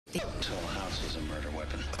Until a house is a murder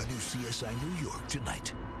weapon. A new CSI New York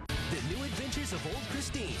tonight. The New Adventures of Old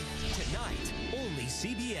Christine. Tonight, only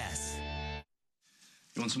CBS.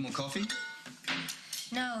 You want some more coffee?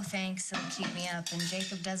 No, thanks. It'll keep me up, and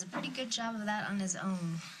Jacob does a pretty good job of that on his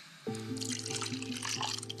own.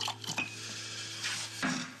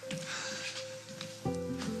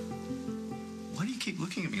 Why do you keep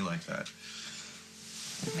looking at me like that?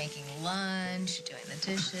 Making lunch, doing the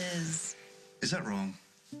dishes. Is that wrong?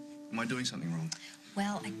 Am I doing something wrong?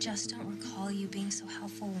 Well, I just don't recall you being so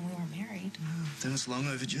helpful when we were married. Then it's long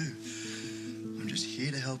overdue. I'm just here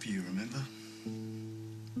to help you, remember?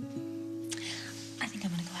 I think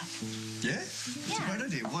I'm gonna go out. Yeah? That's Yeah. a great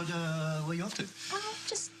idea. What are you off to? Well,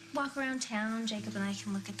 just walk around town. Jacob and I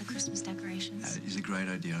can look at the Christmas decorations. That is a great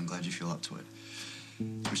idea. I'm glad you feel up to it.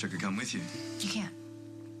 Wish I could come with you. You can't.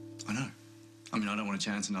 I know. I mean, I don't want to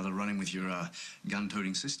chance another run-in with your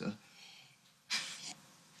gun-toting sister.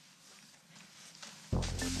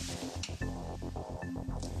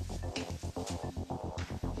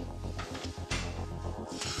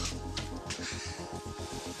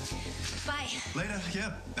 Bye. Later,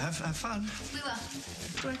 yeah. Have fun. We will.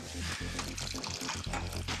 Bye.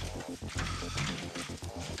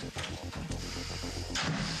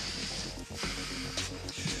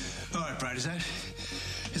 All right, Brad, is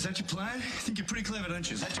that your plan? I think you're pretty clever, don't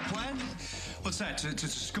you? Is that your plan? What's that, to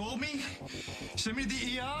scold me? Send me to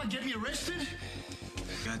the ER? Get me arrested?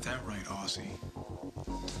 Got that right, Aussie.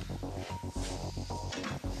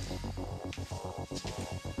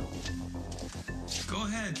 Go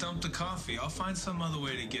ahead, dump the coffee. I'll find some other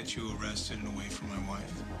way to get you arrested and away from my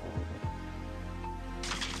wife.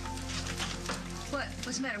 What?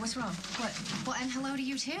 What's the matter? What's wrong? What? Well, and hello to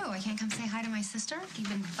you, too. I can't come say hi to my sister. You've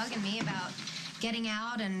been bugging me about getting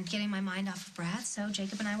out and getting my mind off of Brad, so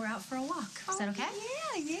Jacob and I were out for a walk. Is that okay?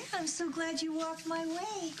 Yeah. I'm so glad you walked my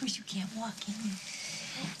way. Of course, you can't walk, can you?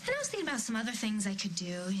 And I was thinking about some other things I could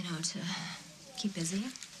do, you know, to keep busy.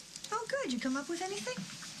 Oh, good. You come up with anything?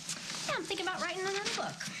 Yeah, I'm thinking about writing another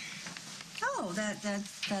book. Oh,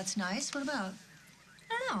 that's nice. What about?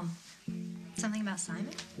 I don't know. Something about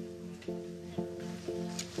Simon?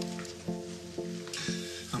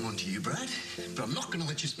 I'm on to you, Brad. But I'm not going to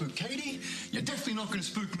let you spook Katie. You're definitely not going to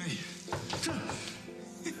spook me.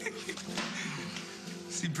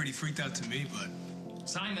 Seemed pretty freaked out to me, but...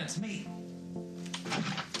 Simon, it's me.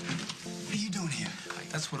 What are you doing here?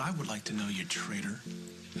 That's what I would like to know, you traitor.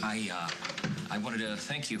 I wanted to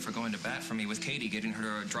thank you for going to bat for me with Katie, getting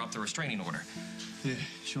her to drop the restraining order. Yeah,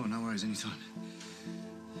 sure. No worries. Anytime.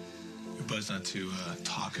 Your bud's not too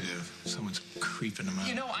talkative. Someone's creeping him out.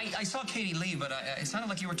 You know, I saw Katie leave, but it sounded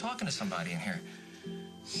like you were talking to somebody in here.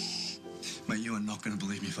 Mate, you are not going to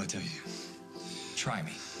believe me if I tell you. Try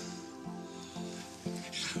me.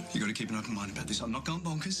 You got to keep an open mind about this. I'm not going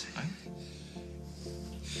bonkers. Right?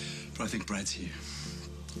 But I think Brad's here.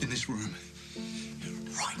 In this room.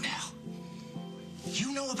 Right now.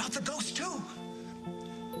 You know about the ghost, too.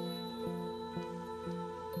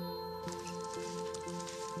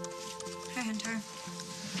 Hi, Hunter.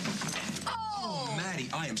 Oh, Maddie,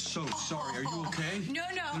 I am so sorry. Are you okay? No,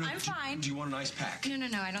 I'm fine. Do you want an ice pack?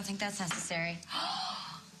 No, I don't think that's necessary.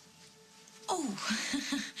 Oh.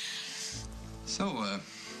 So,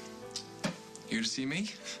 here to see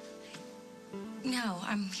me? No,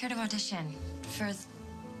 I'm here to audition for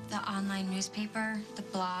the online newspaper, the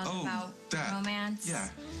blog about romance. Yeah.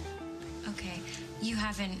 Okay. You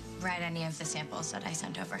haven't read any of the samples that I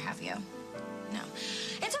sent over, have you? No.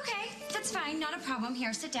 It's okay. That's fine. Not a problem.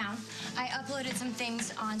 Here, sit down. I uploaded some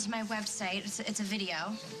things onto my website. It's a video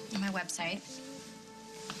on my website.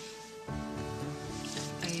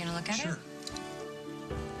 Are you going to look at it? Sure.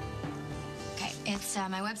 Okay. It's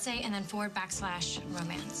my website and then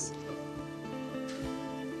 /romance.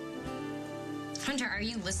 Hunter, are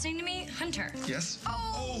you listening to me? Hunter. Yes?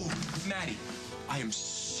 Oh, Maddie, I am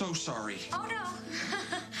so sorry. Oh, no.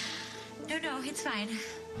 No, it's fine.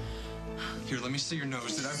 Here, let me see your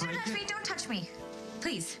nose. Did I break Don't touch it? me. Don't touch me.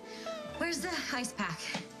 Please. Where's the ice pack?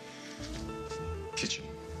 Kitchen.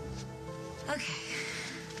 Okay.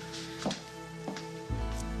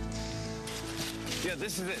 Yeah,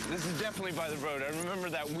 this is it. This is definitely by the road. I remember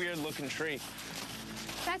that weird-looking tree.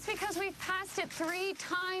 That's because we've passed it 3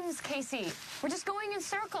 times, Casey. We're just going in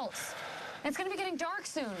circles. It's gonna be getting dark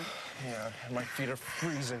soon. Yeah, my feet are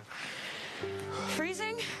freezing.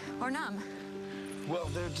 Freezing or numb? Well,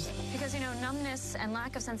 they're just... Because, you know, numbness and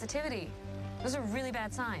lack of sensitivity, those are really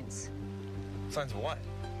bad signs. Signs of what?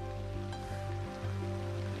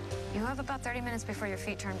 You have about 30 minutes before your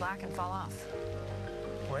feet turn black and fall off.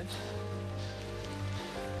 What?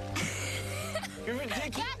 You're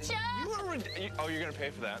ridiculous. Gotcha! You Oh, you're gonna pay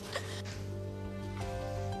for that?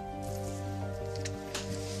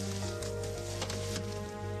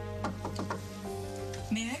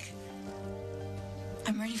 Nick,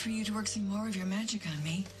 I'm ready for you to work some more of your magic on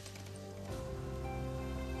me.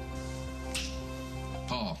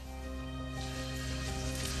 Paul,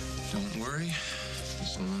 don't worry.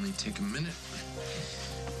 This will only take a minute,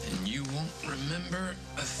 and you won't remember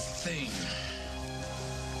a thing.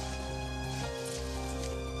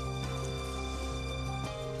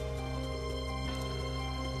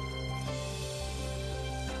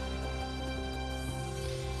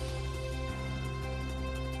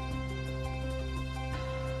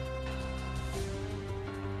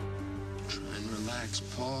 Try and relax,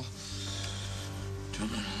 Paul.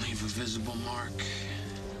 Don't want to leave a visible mark.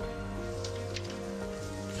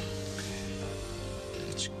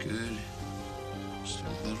 That's good. Just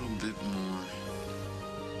a little bit more.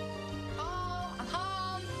 Oh, I'm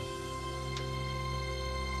home.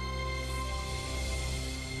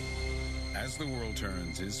 As the World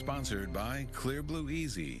Turns is sponsored by Clear Blue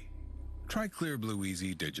Easy. Try Clear Blue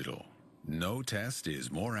Easy Digital. No test is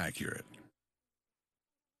more accurate.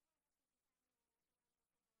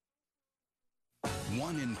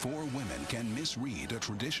 1 in 4 women can misread a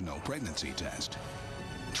traditional pregnancy test.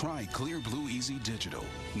 Try Clear Blue Easy Digital.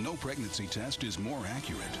 No pregnancy test is more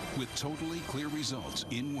accurate, with totally clear results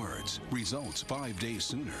in words. Results 5 days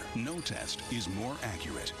sooner. No test is more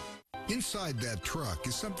accurate. Inside that truck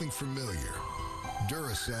is something familiar.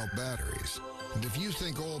 Duracell batteries. And if you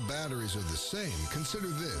think all batteries are the same, consider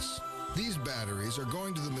this. These batteries are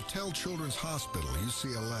going to the Mattel Children's Hospital,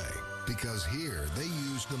 UCLA, because here they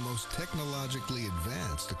use the most technologically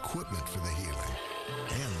advanced equipment for the healing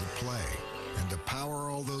and the play. And to power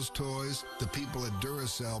all those toys, the people at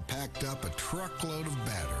Duracell packed up a truckload of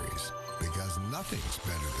batteries, because nothing's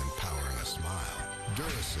better than powering a smile.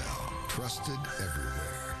 Duracell, trusted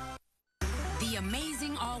everywhere. The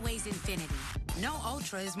amazing Always Infinity. No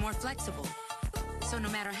Ultra is more flexible. So no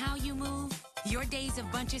matter how you move, your days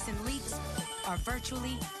of bunches and leaks are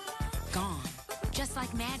virtually gone. Just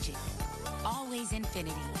like magic. Always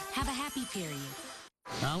Infinity. Have a happy period.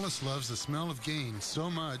 Alice loves the smell of Gain so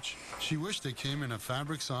much, she wished they came in a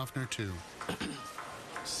fabric softener too.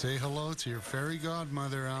 Say hello to your fairy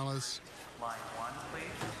godmother, Alice. Line 1,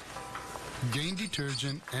 please. Gain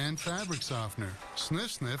detergent and fabric softener.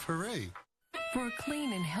 Sniff, sniff, hooray. For a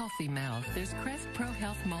clean and healthy mouth, there's Crest Pro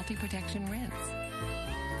Health Multi-Protection Rinse.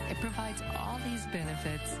 It provides all these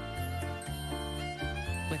benefits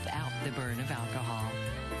without the burn of alcohol.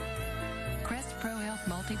 Crest Pro Health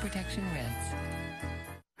Multi-Protection Rinse.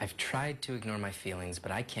 I've tried to ignore my feelings,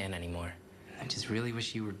 but I can't anymore. I just really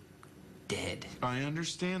wish you were dead. I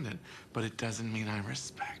understand it, but it doesn't mean I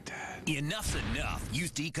respect it. Enough's enough.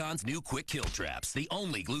 Use Decon's new quick kill traps. The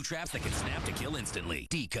only glue traps that can snap to kill instantly.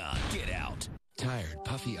 Decon, get out. Tired,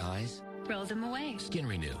 puffy eyes? Roll them away. Skin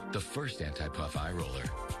Renew, the first anti-puff eye roller.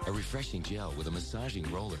 A refreshing gel with a massaging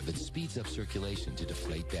roller that speeds up circulation to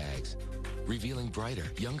deflate bags. Revealing brighter,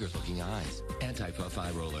 younger-looking eyes. Anti-puff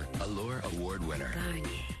eye roller. Allure Award winner.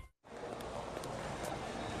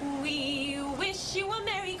 We wish you a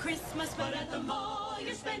Merry Christmas, but at the mall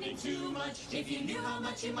you're spending too much. If you knew how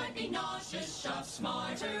much you might be nauseous, shop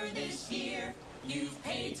smarter this year. You've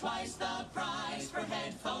paid twice the price for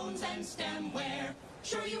headphones and stemware.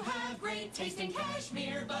 Sure, you have great taste in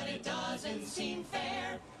cashmere, but it doesn't seem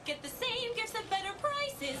fair. Get the same gifts at better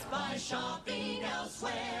prices by shopping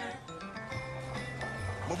elsewhere.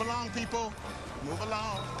 Move along, people. Move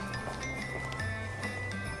along.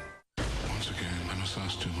 Once again, I must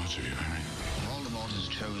ask too much of you, Harry. Voldemort has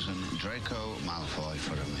chosen Draco Malfoy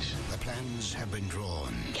for a mission. The plans have been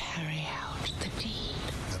drawn. Carry out the deed.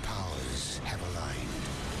 The powers have aligned.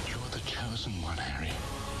 You're the chosen one, Harry.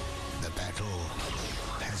 The battle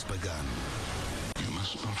has begun. You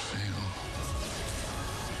must not fail.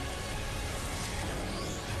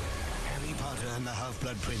 Harry Potter and the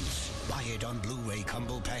Half-Blood Prince. Buy it on Blu-ray,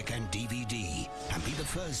 Combo Pack, and DVD. And be the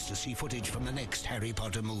first to see footage from the next Harry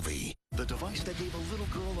Potter movie. The device that gave a little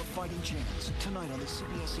girl a fighting chance. Tonight on the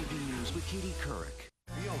CBS-CB News with Katie Couric.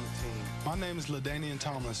 Be on the team. My name is LaDainian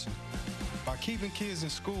Tomlinson. By keeping kids in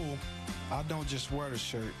school, I don't just wear the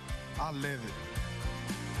shirt. I live it.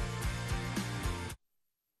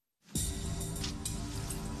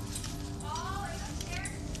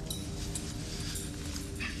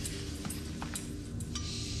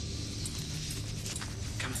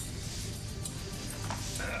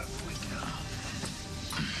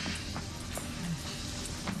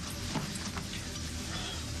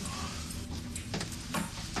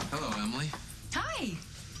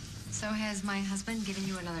 So has my husband given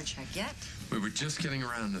you another check yet? We were just getting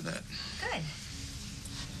around to that. Good.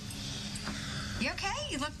 You okay?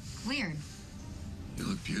 You look weird. You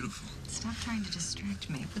look beautiful. Stop trying to distract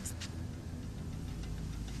me.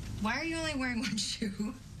 Why are you only wearing one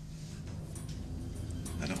shoe?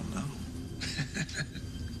 I don't know.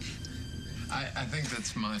 I think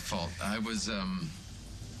that's my fault. I was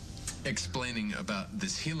explaining about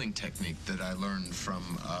this healing technique that I learned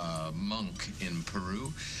from a monk in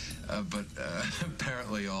Peru, but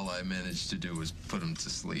apparently all I managed to do was put him to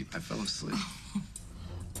sleep. I fell asleep.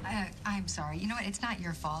 I'm sorry. You know what? It's not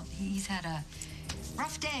your fault. He's had a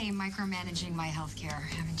rough day micromanaging my health care,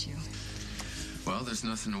 haven't you? Well, there's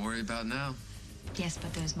nothing to worry about now. Yes,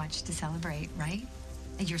 but there's much to celebrate, right?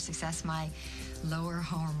 Your success, my lower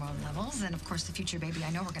hormone levels, and of course the future baby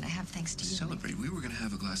I know we're going to have thanks to you. Celebrate? We were going to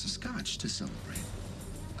have a glass of scotch to celebrate.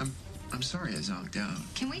 I'm sorry I zonked out.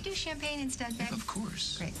 Can we do champagne instead, babe? Of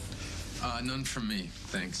course. Great. None from me,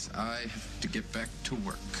 thanks. I have to get back to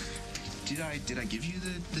work. Did I give you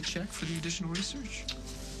the check for the additional research?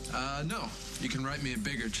 No. You can write me a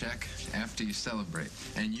bigger check after you celebrate.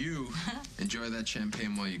 And you enjoy that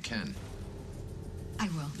champagne while you can. I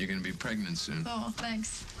will. You're going to be pregnant soon. Oh,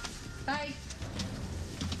 thanks. Bye.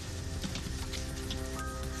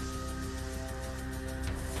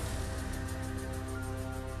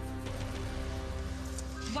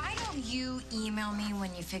 Why don't you email me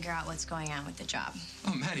when you figure out what's going on with the job?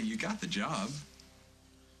 Oh, Maddie, you got the job.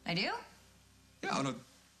 I do? Yeah, on a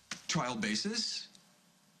trial basis.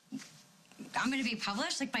 I'm going to be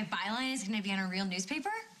published? Like my byline is going to be on a real newspaper?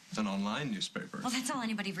 An online newspaper. Well, that's all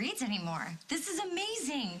anybody reads anymore. This is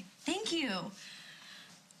amazing. Thank you.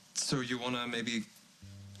 So you want to maybe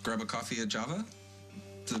grab a coffee at Java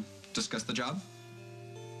to discuss the job?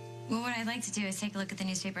 Well, what I'd like to do is take a look at the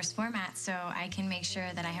newspaper's format so I can make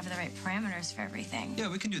sure that I have the right parameters for everything. Yeah,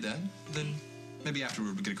 we can do that. Then maybe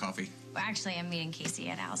afterward we get a coffee. Well, actually, I'm meeting Casey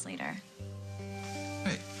at Al's later.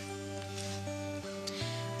 Hey.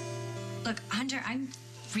 Look, Hunter, I'm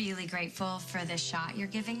really grateful for this shot you're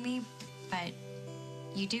giving me, but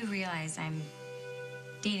you do realize I'm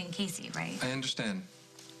dating Casey, right? I understand.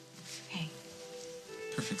 Okay.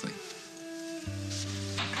 Perfectly.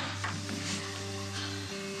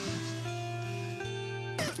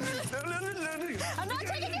 I'm not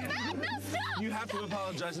taking it back. No, stop. You have to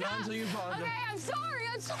apologize. Not until you apologize. Okay, I'm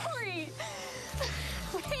sorry.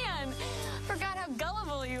 Man, forgot how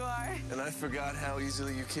gullible you are. And I forgot how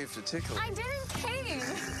easily you cave to tickle. I didn't cave.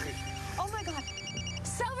 Oh my God.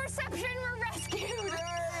 Cell reception, we're rescued.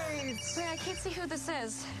 Great. Wait, I can't see who this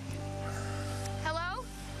is. Hello?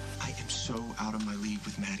 I am so out of my league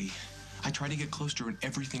with Maddie. I try to get close to her and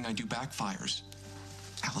everything I do backfires.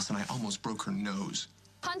 Allison, I almost broke her nose.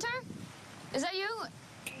 Hunter? Is that you?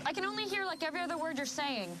 I can only hear like every other word you're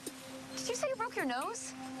saying. Did you say you broke your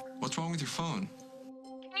nose? What's wrong with your phone?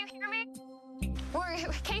 Can you hear me?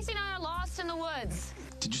 Casey and I are lost in the woods.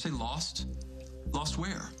 Did you say lost? Lost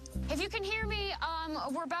where? If you can hear me,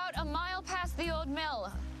 we're about a mile past the old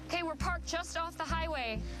mill. Okay, we're parked just off the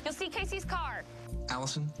highway. You'll see Casey's car.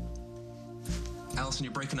 Allison? Allison,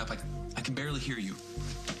 you're breaking up. I can barely hear you.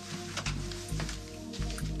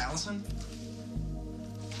 Allison?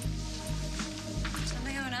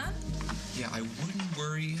 Something going on? Yeah, I wouldn't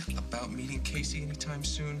worry about meeting Casey anytime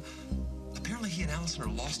soon. Apparently he and Allison are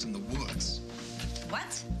lost in the woods.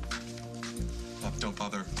 What? Oh, don't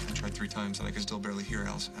bother. I tried 3 times and I can still barely hear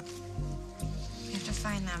Allison. You have to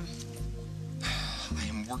find them. I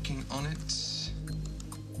am working on it.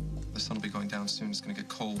 The sun will be going down soon. It's going to get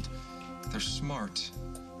cold. They're smart.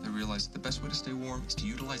 They realize that the best way to stay warm is to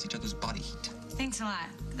utilize each other's body heat. Thanks a lot.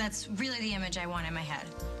 That's really the image I want in my head.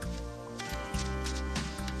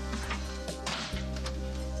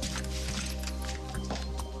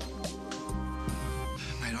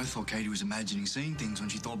 Mate, I thought Katie was imagining seeing things when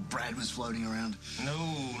she thought Brad was floating around. No,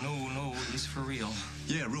 he's for real.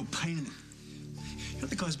 Yeah, a real pain in the... You know what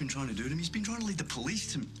the guy's been trying to do to me? He's been trying to lead the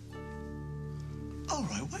police to me. All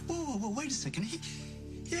right, wait a second.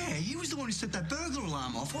 He was the one who set that burglar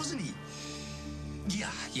alarm off, wasn't he? Yeah,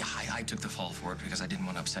 I took the fall for it because I didn't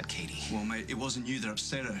want to upset Katie. Well, mate, it wasn't you that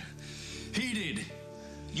upset her. He did.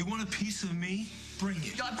 You want a piece of me? Bring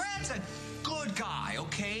it. Brad's a good guy,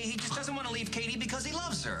 okay? He just doesn't want to leave Katie because he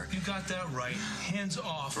loves her. You got that right. Hands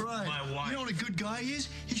off my wife. You know what a good guy is?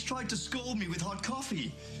 He's tried to scold me with hot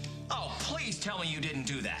coffee. Oh, please tell me you didn't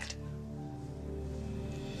do that.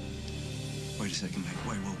 Wait a second, mate.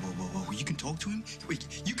 Wait, whoa. You can talk to him? Wait,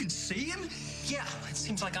 you can see him? Yeah, it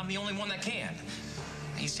seems like I'm the only one that can.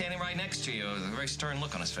 He's standing right next to you with a very stern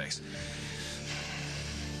look on his face.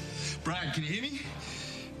 Brad, can you hear me?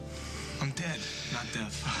 I'm dead, not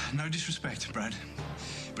deaf. No disrespect, Brad.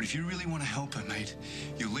 But if you really want to help her, mate,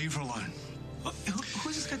 you leave her alone.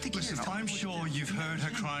 Who's this guy thinking? Listen, I'm sure you've heard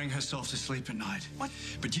her crying herself to sleep at night. What?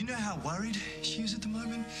 But do you know how worried she is at the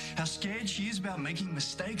moment? How scared she is about making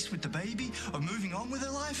mistakes with the baby or moving on with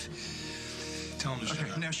her life? Tell him to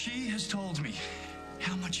shut up. Now, she has told me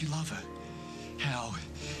how much you love her. How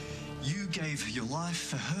you gave your life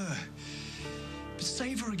for her. But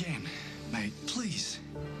save her again, mate, please.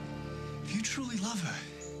 If you truly love her,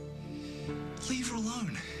 leave her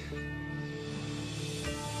alone.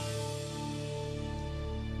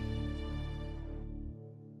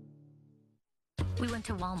 We went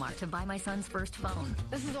to Walmart to buy my son's first phone.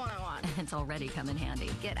 This is what I want. It's already come in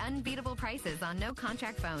handy. Get unbeatable prices on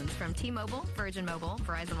no-contract phones from T-Mobile, Virgin Mobile,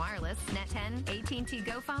 Verizon Wireless, Net10, AT&T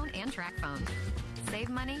Go Phone, and Track Phone. Save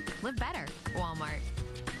money, live better. Walmart.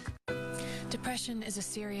 Depression is a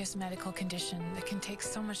serious medical condition that can take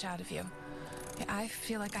so much out of you. I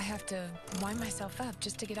feel like I have to wind myself up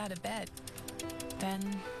just to get out of bed. Then,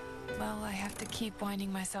 well, I have to keep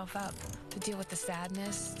winding myself up to deal with the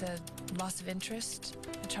sadness, the loss of interest,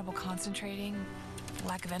 the trouble concentrating, the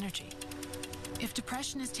lack of energy. If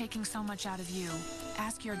depression is taking so much out of you,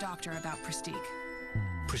 ask your doctor about Prestique.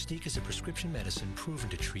 Prestique is a prescription medicine proven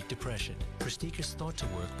to treat depression. Prestique is thought to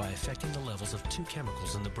work by affecting the levels of two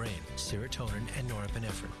chemicals in the brain, serotonin and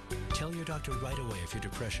norepinephrine. Tell your doctor right away if your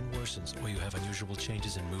depression worsens or you have unusual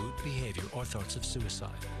changes in mood, behavior, or thoughts of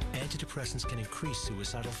suicide. Antidepressants can increase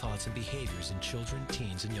suicidal thoughts and behaviors in children,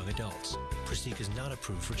 teens, and young adults. Prestique is not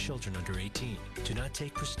approved for children under 18. Do not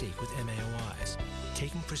take Prestique with MAOIs.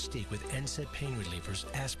 Taking Prestique with NSAID pain relievers,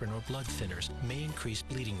 aspirin, or blood thinners may increase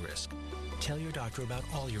bleeding risk. Tell your doctor about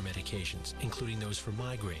all your medications, including those for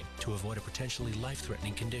migraine, to avoid a potentially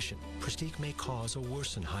life-threatening condition. Prestique may cause or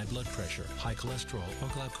worsen high blood pressure, high cholesterol, or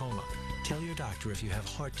glaucoma. Tell your doctor if you have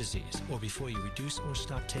heart disease or before you reduce or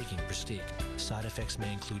stop taking Prestique. Side effects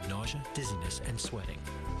may include nausea, dizziness, and sweating.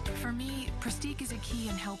 For me, Prestique is a key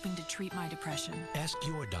in helping to treat my depression. Ask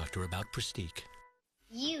your doctor about Prestique.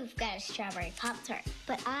 You've got a strawberry Pop-Tart,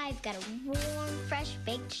 but I've got a warm, fresh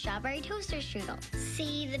baked strawberry toaster strudel.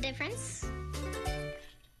 See the difference?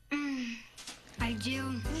 I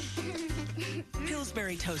do.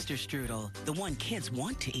 Pillsbury Toaster Strudel, the one kids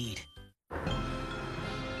want to eat.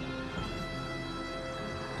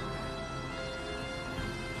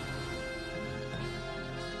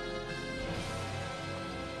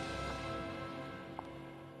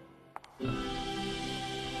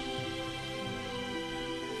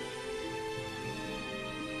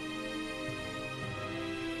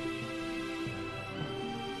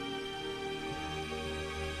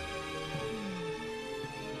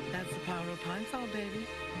 That's the power of pine salt, baby.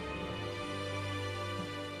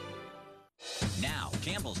 Now,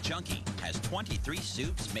 Campbell's Chunky has 23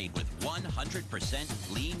 soups made with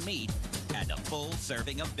 100% lean meat and a full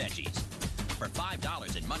serving of veggies. For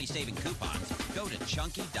 $5 in money-saving coupons, go to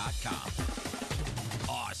Chunky.com.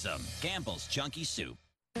 Awesome. Campbell's Chunky Soup.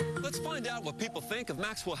 Let's find out what people think of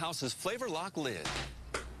Maxwell House's Flavor Lock lid.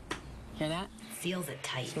 Hear that? Seals it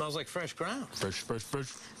tight. Smells like fresh ground. Fresh, fresh, fresh,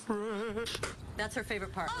 fresh. That's her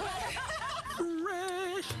favorite part.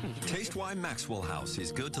 Taste why Maxwell House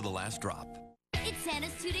is good to the last drop. It's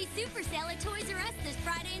Santa's two-day super sale at Toys R Us this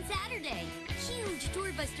Friday and Saturday. Huge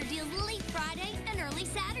doorbuster deals late Friday and early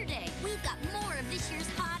Saturday. We've got more of this year's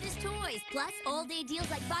hottest toys. Plus, all-day deals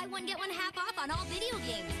like buy one, get one half off on all video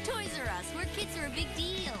games. Toys R Us, where kids are a big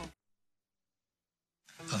deal.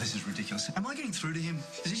 Oh, this is ridiculous. Am I getting through to him?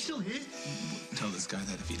 Is he still here? Tell this guy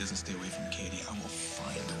that if he doesn't stay away from Katie, I will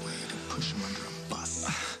find a way to push him under a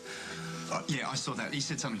bus. Yeah, I saw that. He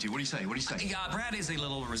said something to you. What did he say? Yeah, Brad is a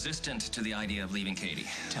little resistant to the idea of leaving Katie.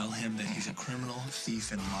 Tell him that he's a criminal,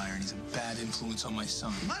 thief, and liar, and he's a bad influence on my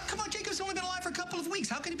son. What? Come on, Jacob's only been alive for a couple of weeks.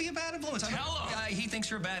 How can he be a bad influence? Tell him. He thinks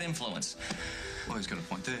you're a bad influence. Well, he's got a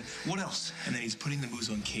point there. What else? And then he's putting the moves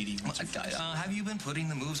on Katie. Have you been putting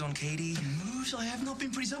the moves on Katie? The moves? I have not been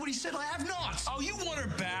putting. Is that what he said? I have not. Oh, you want her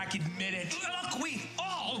back. Admit it. Look, we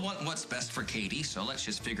all want what's best for Katie, so let's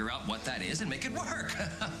just figure out what that is and make it work.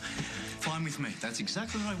 Fine with me. That's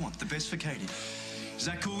exactly what I want. The best for Katie. Is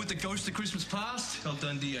that cool with the ghost of Christmas past? Tell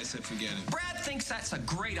Dundee I said forget it. Brad thinks that's a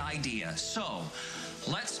great idea, so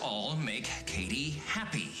let's all make Katie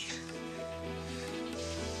happy.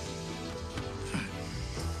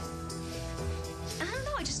 I don't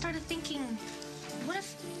know, I just started thinking, what if,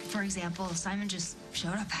 for example, Simon just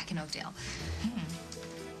showed up back in Oakdale?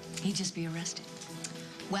 He'd just be arrested.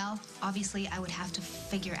 Well, obviously, I would have to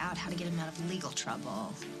figure out how to get him out of legal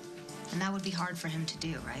trouble. And that would be hard for him to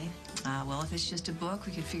do, right? Well, if it's just a book,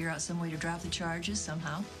 we could figure out some way to drop the charges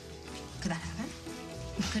somehow. Could that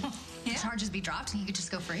happen? Yeah. charges be dropped and you could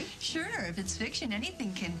just go free? Sure, if it's fiction,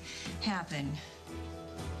 anything can happen.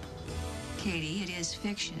 Katie, it is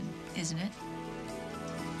fiction, isn't it?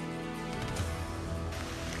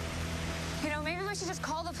 You know, maybe we should just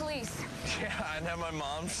call the police. Yeah, and have my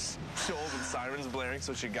mom show up with sirens blaring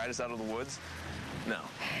so she'd guide us out of the woods. No.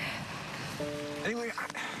 Anyway,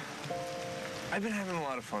 I've been having a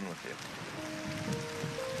lot of fun with you.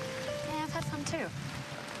 Yeah, I've had fun too.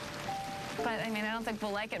 But, I mean, I don't think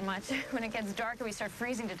we'll like it much when it gets dark and we start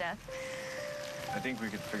freezing to death. I think we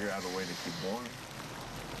could figure out a way to keep warm.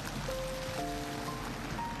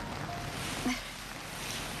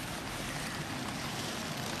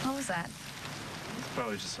 What was that? It's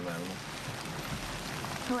probably just an animal.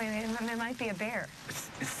 Wait, it might be a bear.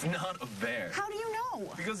 It's not a bear. How do you know?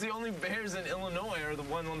 Because the only bears in Illinois are the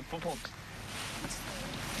one on the football.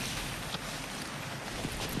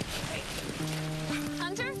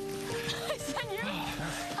 Hunter? Is that you?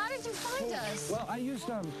 How did you find us? Well, I used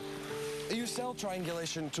cell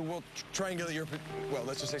triangulation to triangulate your... Well,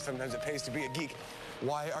 let's just say sometimes it pays to be a geek.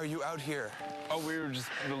 Why are you out here? Oh, we were just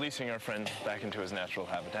releasing our friend back into his natural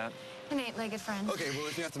habitat. An eight-legged friend. Okay, well,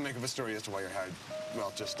 if you have to make up a story as to why you're hired,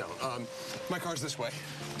 well, just don't. My car's this way.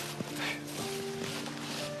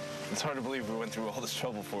 It's hard to believe we went through all this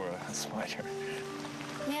trouble for a spider.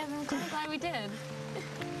 Yeah, I'm kind of glad we did.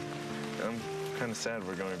 I'm kind of sad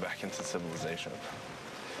we're going back into civilization.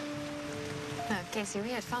 No, Casey, we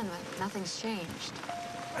had fun, but nothing's changed.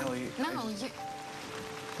 Ellie... No,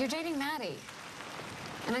 you're dating Maddie.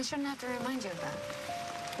 And I shouldn't have to remind you of that.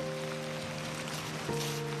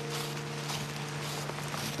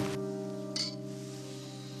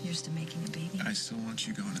 You're still making a baby? I still want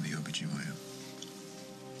you going to the OBGYN.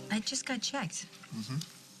 I just got checked. Mm-hmm.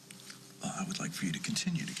 Well, I would like for you to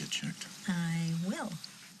continue to get checked. I will.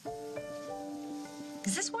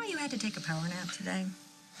 Is this why you had to take a power nap today?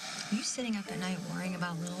 Are you sitting up at night worrying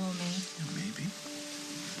about little old me? Maybe.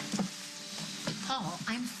 Paul,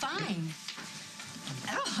 I'm fine.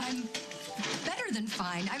 Oh, I'm better than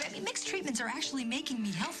fine. I mean, mixed treatments are actually making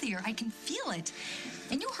me healthier. I can feel it.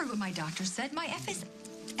 And you heard what my doctor said. My FSH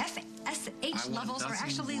levels are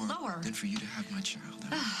actually lower. Than for you to have my child.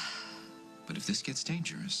 But if this gets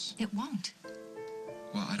dangerous... It won't.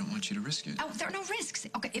 Well, I don't want you to risk it. Oh, there are no risks.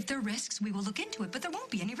 Okay, if there are risks, we will look into it, but there won't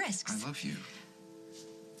be any risks. I love you.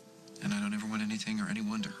 And I don't ever want anything or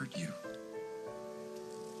anyone to hurt you.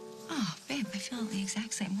 Oh, babe, I feel the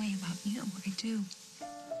exact same way about you. I do.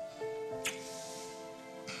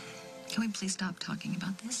 Can we please stop talking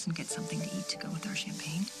about this and get something to eat to go with our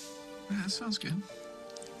champagne? Yeah, that sounds good.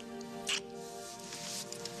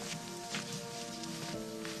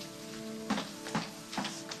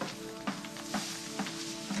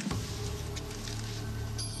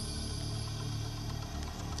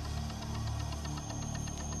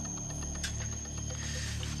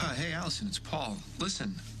 Hey, Allison, it's Paul.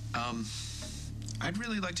 Listen, I'd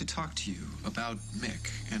really like to talk to you about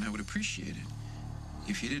Mick, and I would appreciate it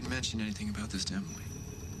if you didn't mention anything about this to Emily.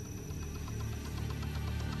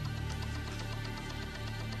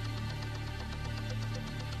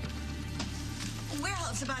 Well,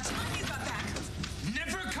 it's about time you got back.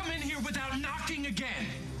 Never come in here without knocking again.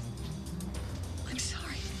 I'm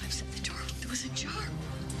sorry. I was at the door. There was a jar.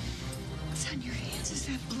 What's on your hands? Is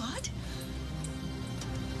that blood?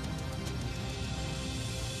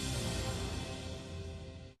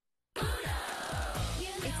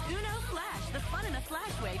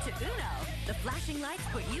 To Uno. The flashing lights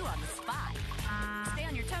put you on the spot. Stay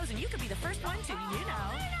on your toes and you could be the first one to,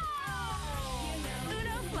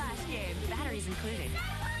 Uno Flash Game. Batteries included.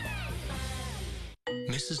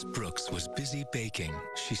 Mrs. Brooks was busy baking.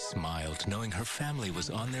 She smiled, knowing her family was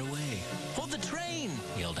on their way. "Hold the train!"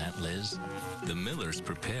 yelled Aunt Liz. The Millers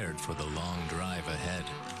prepared for the long drive ahead.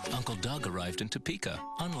 Uncle Doug arrived in Topeka,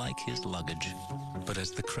 unlike his luggage. But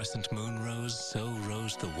as the crescent moon rose, so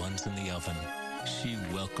rose the ones in the oven. She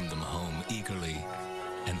welcomed them home eagerly,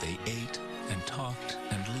 and they ate and talked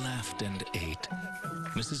and laughed and ate.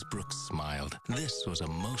 Mrs. Brooks smiled. This was a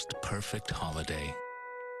most perfect holiday.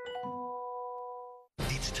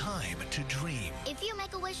 It's time to dream. If you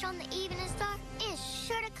make a wish on the evening star, it's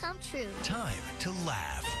sure to come true. Time to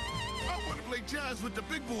laugh. I want to play jazz with the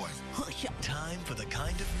big boys. Time for the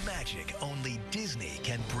kind of magic only Disney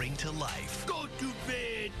can bring to life. Go to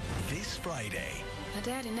bed. This Friday. My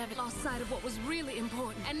daddy never lost sight of what was really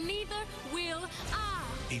important, and neither will I.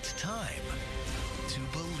 It's time to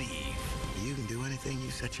believe. You can do anything you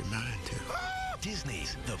set your mind to.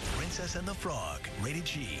 Disney's The Princess and the Frog. Rated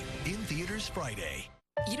G. In theaters Friday.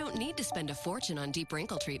 You don't need to spend a fortune on deep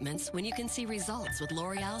wrinkle treatments when you can see results with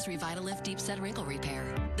L'Oreal's Revitalift Deep Set Wrinkle Repair.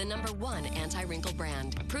 The #1 anti-wrinkle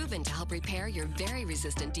brand, proven to help repair your very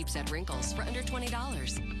resistant deep set wrinkles for under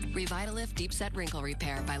 $20. Revitalift Deep Set Wrinkle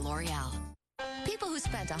Repair by L'Oreal. People who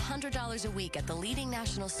spent $100 a week at the leading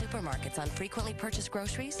national supermarkets on frequently purchased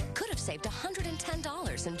groceries could have saved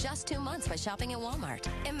 $110 in just 2 months by shopping at Walmart.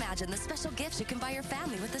 Imagine the special gifts you can buy your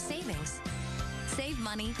family with the savings. Save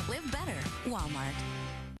money, live better. Walmart.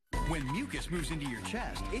 When mucus moves into your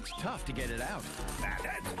chest, it's tough to get it out.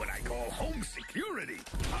 That's what I call home security.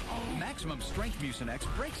 Maximum Strength Mucinex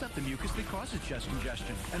breaks up the mucus that causes chest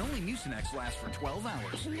congestion, and only Mucinex lasts for 12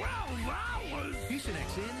 hours. 12 hours?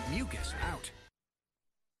 Mucinex in, mucus out.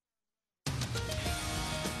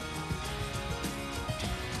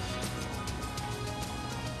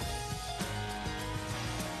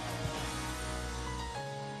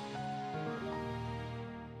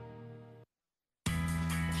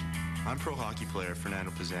 I'm pro hockey player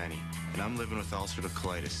Fernando Pizzani, and I'm living with ulcerative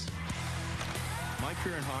colitis. My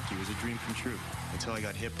career in hockey was a dream come true until I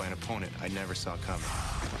got hit by an opponent I never saw coming.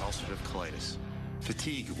 Ulcerative colitis.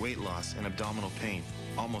 Fatigue, weight loss, and abdominal pain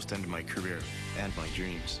almost ended my career and my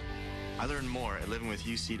dreams. I learned more at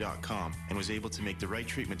livingwithuc.com and was able to make the right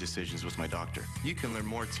treatment decisions with my doctor. You can learn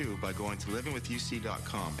more too by going to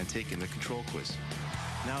livingwithuc.com and taking the control quiz.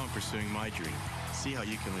 Now I'm pursuing my dream. See how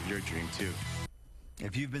you can live your dream too.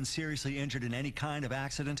 If you've been seriously injured in any kind of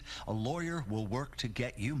accident, a lawyer will work to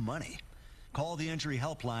get you money. Call the Injury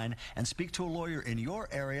Helpline and speak to a lawyer in your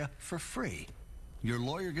area for free. Your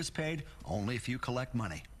lawyer gets paid only if you collect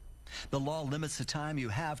money. The law limits the time you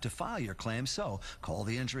have to file your claim, so call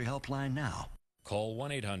the Injury Helpline now. Call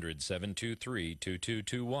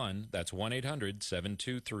 1-800-723-2221. That's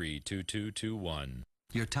 1-800-723-2221.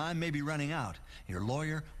 Your time may be running out. Your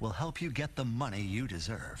lawyer will help you get the money you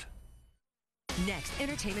deserve. Next,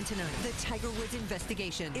 Entertainment Tonight. The Tiger Woods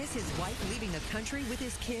investigation. Is his wife leaving the country with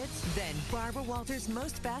his kids? Then Barbara Walters'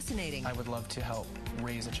 most fascinating. I would love to help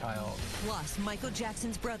raise a child. Plus, Michael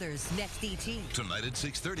Jackson's brothers. Next, E.T. Tonight at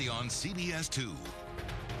 6:30 on CBS 2.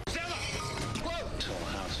 This whole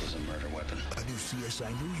house is a murder weapon. A new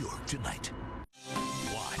CSI New York tonight.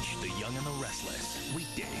 Watch The Young and the Restless.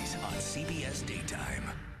 Weekdays on CBS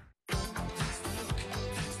Daytime.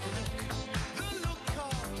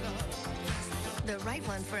 The right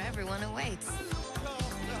one for everyone awaits.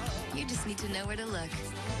 You just need to know where to look.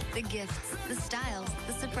 The gifts, the styles,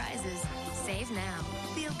 the surprises. Save now.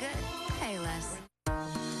 Feel good. Pay less.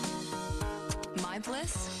 My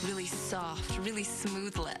Bliss, really soft, really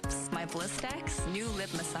smooth lips. My Bliss Stacks, new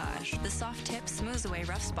lip massage. The soft tip smooths away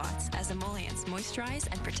rough spots as emollients moisturize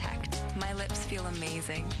and protect. My lips feel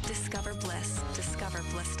amazing. Discover Bliss. Discover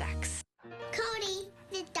Bliss Stacks. Cody,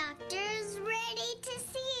 the doctor's ready to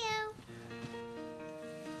see you.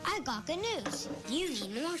 I got good news. You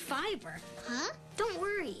need more fiber. Huh? Don't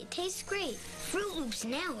worry, it tastes great. Fruit Loops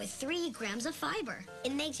now with 3 grams of fiber.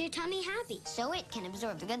 It makes your tummy happy, so it can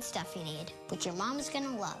absorb the good stuff you need, which your mom's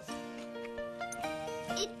gonna love.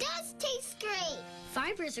 It does taste great.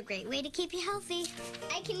 Fiber is a great way to keep you healthy.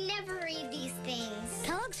 I can never read these things.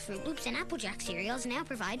 Kellogg's Fruit Loops and Apple Jack cereals now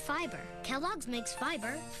provide fiber. Kellogg's makes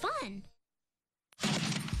fiber fun.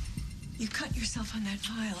 You cut yourself on that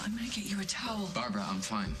file. I'm gonna get you a towel. Barbara, I'm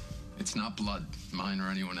fine. It's not blood, mine or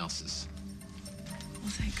anyone else's.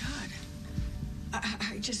 Well, thank God.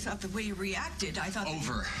 I just thought the way you reacted, I thought...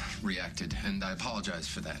 Overreacted, and I apologize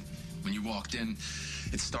for that. When you walked in,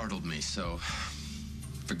 it startled me, so...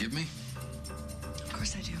 Forgive me? Of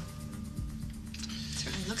course I do. It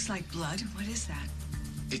certainly looks like blood. What is that?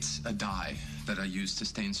 It's a dye that I use to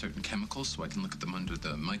stain certain chemicals so I can look at them under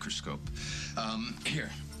the microscope.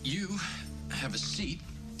 Here, you have a seat.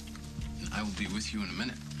 I will be with you in a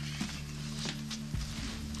minute.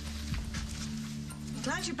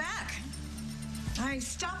 Glad you're back. I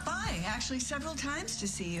stopped by, actually, several times to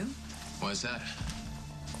see you. Why's that?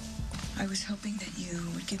 I was hoping that you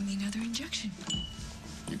would give me another injection.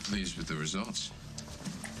 You pleased with the results?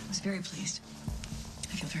 I was very pleased.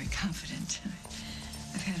 I feel very confident.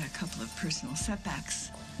 I've had a couple of personal setbacks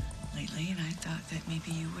lately, and I thought that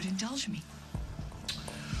maybe you would indulge me.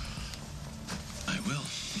 I will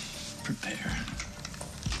prepare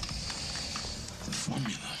the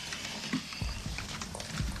formula.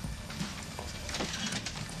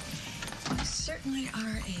 You certainly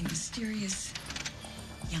are a mysterious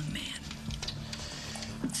young man.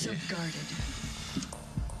 So guarded.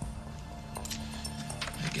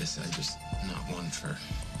 I guess I'm just not one for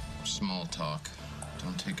small talk.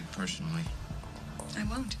 Don't take it personally. I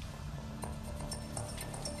won't.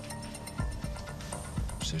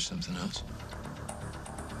 Is there something else?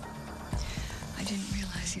 I I didn't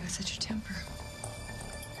realize you had such a temper.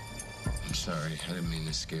 I'm sorry. I didn't mean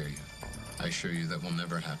to scare you. I assure you that will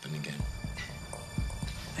never happen again.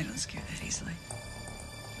 I don't scare that easily.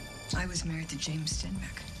 I was married to James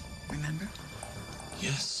Stenbeck. Remember?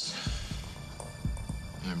 Yes.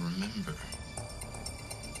 I remember.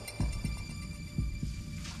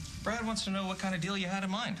 Brad wants to know what kind of deal you had in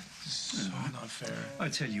mind. So not fair. I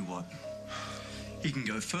tell you what. He can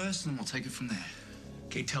go first, and we'll take it from there.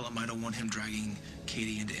 Okay, tell him I don't want him dragging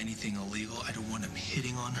Katie into anything illegal. I don't want him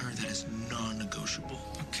hitting on her. That is non-negotiable.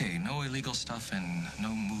 Okay, no illegal stuff and no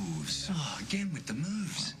moves. Oh, again with the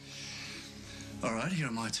moves. All right, here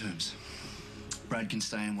are my terms. Brad can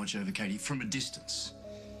stay and watch over Katie from a distance.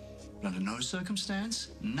 But under no circumstance,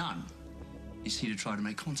 none, is he to try to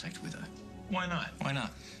make contact with her. Why not? Why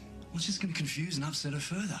not? Well, it's just going to confuse and upset her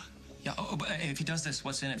further. Yeah, but if he does this,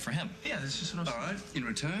 what's in it for him? Yeah, this is just what I'm saying. All right, in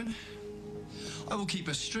return, I will keep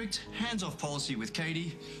a strict hands-off policy with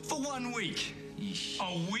Katie for 1 week. Yeesh.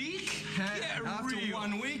 A week? And after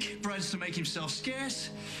 1 week, Brad's to make himself scarce,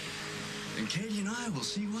 and Katie and I will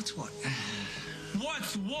see what's what.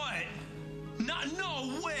 What's what?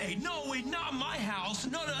 No way, not my house.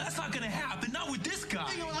 No, that's not gonna happen. Not with this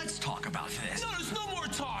guy. You know, let's talk about this. No, there's no more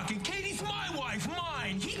talking. Katie's my wife,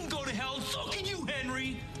 mine. He can go to hell, and so can you,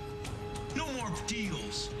 Henry. No more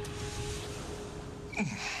deals.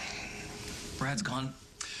 Brad's gone.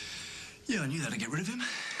 Yeah, I knew that to get rid of him.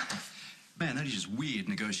 Man, that is just weird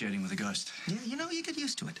negotiating with a ghost. Yeah, you know, you get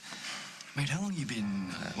used to it. Mate, how long you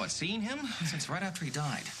been... What, seeing him? Since right after he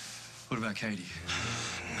died. What about Katie?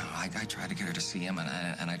 No, I tried to get her to see him,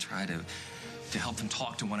 and I tried to help them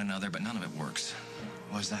talk to one another, but none of it works.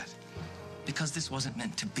 Why's that? Because this wasn't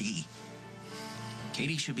meant to be.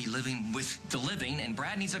 Katie should be living with the living, and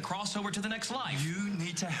Brad needs to cross over to the next life. You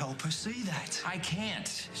need to help her see that. I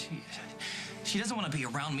can't. She doesn't want to be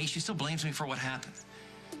around me. She still blames me for what happened.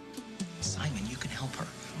 Simon, you can help her.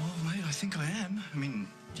 Oh, mate, I think I am. I mean,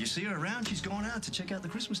 do you see her around? She's gone out to check out the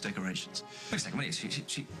Christmas decorations. Wait a second, wait.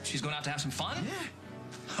 She's going out to have some fun? Yeah.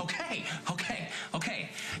 Okay.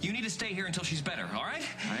 You need to stay here until she's better, all right?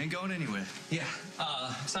 I ain't going anywhere. Yeah.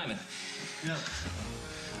 Simon. Yeah.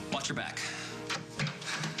 Watch your back.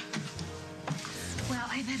 Well,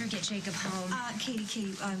 I better get Jacob home.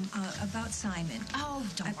 Katie, about Simon. Oh,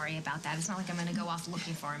 don't worry about that. It's not like I'm going to go off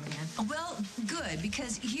looking for him again. Well, good,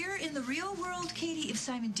 because here in the real world, Katie, if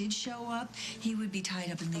Simon did show up, he would be tied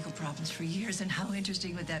up in legal problems for years. And how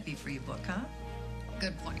interesting would that be for your book, huh?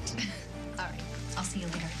 Good point. All right. I'll see you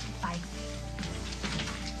later. Bye.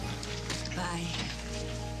 Bye.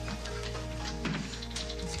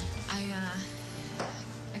 I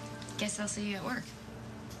guess I'll see you at work.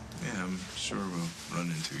 Yeah, I'm sure we'll run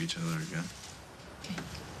into each other again. Okay.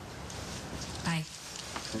 Bye.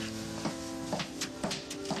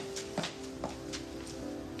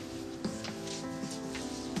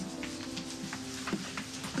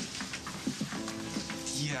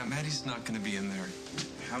 Yeah, Maddie's not gonna be in there.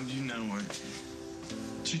 How do you know what?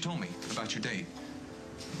 She told me about your date.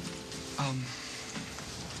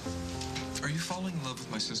 Are you falling in love with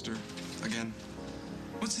my sister again?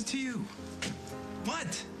 What's it to you?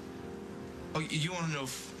 What? Oh, you want to know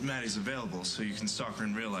if Maddie's available so you can stalk her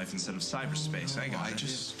in real life instead of cyberspace. I got it. I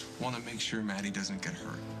just want to make sure Maddie doesn't get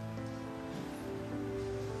hurt.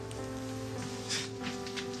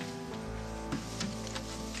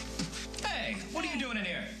 Hey, what are you doing in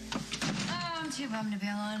here? I'm too bummed to be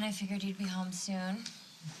alone. I figured you'd be home soon.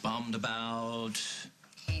 Bummed about...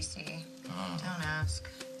 Casey. Don't ask.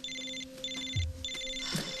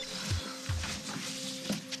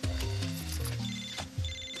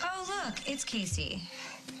 Oh, look, it's Casey.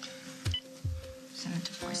 Send it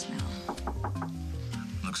to voicemail.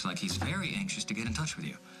 Looks like he's very anxious to get in touch with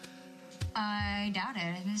you. I doubt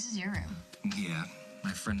it. This is your room. Yeah,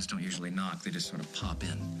 my friends don't usually knock. They just sort of pop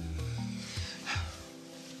in.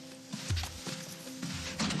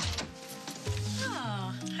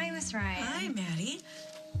 Oh, hi, Miss Ryan. Hi, Maddie.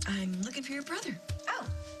 I'm looking for your brother. Oh,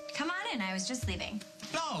 come on in. I was just leaving.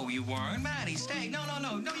 No, you weren't. Maddie, stay. No,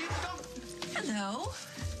 you don't. Hello.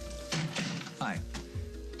 Hi.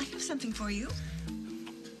 I have something for you.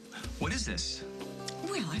 What is this?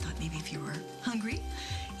 Well, I thought maybe if you were hungry,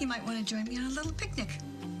 you might want to join me on a little picnic.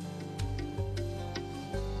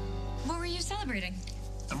 What were you celebrating?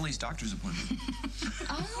 Emily's doctor's appointment.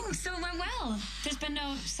 Oh, so it went well. There's been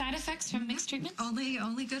no side effects from mixed treatment?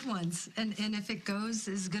 Only good ones. And if it goes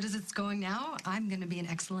as good as it's going now, I'm going to be an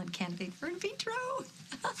excellent candidate for in vitro.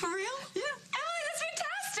 For real? Yeah. Emily, that's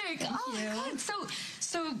fantastic. Thank you. My God.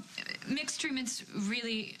 So mixed treatments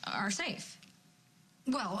really are safe?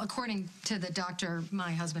 Well, according to the doctor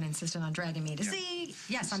my husband insisted on dragging me to see,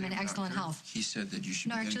 yes, I'm in excellent health. He said that you should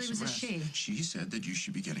No, be getting actually, it some was a rest. she. She said that you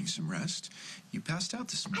should be getting some rest. You passed out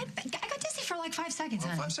this morning. I got dizzy for like 5 seconds, Well,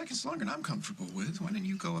 honey. 5 seconds longer than I'm comfortable with. Why don't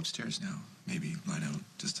you go upstairs now? Maybe lie down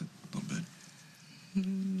just a little bit.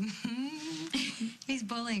 He's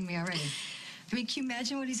bullying me already. I mean, can you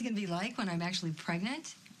imagine what he's going to be like when I'm actually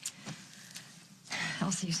pregnant?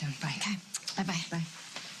 I'll see you soon. Bye. Okay. Bye-bye. Bye.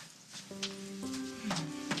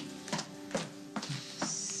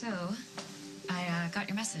 So, I got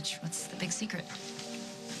your message. What's the big secret?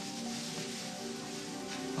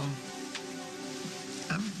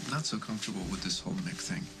 I'm not so comfortable with this whole Mick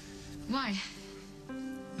thing. Why?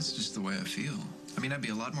 It's just the way I feel. I mean, I'd be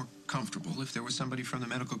a lot more comfortable if there was somebody from the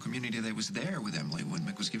medical community that was there with Emily when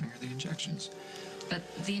Mick was giving her the injections. But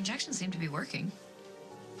the injections seem to be working.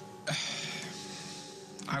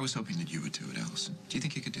 I was hoping that you would do it, Allison. Do you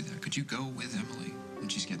think you could do that? Could you go with Emily when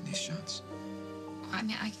she's getting these shots? I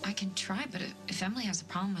mean, I can try, but if Emily has a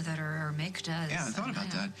problem with it or Mick does... Yeah, I thought about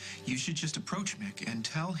that. You should just approach Mick and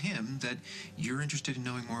tell him that you're interested in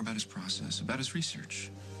knowing more about his process, about his research.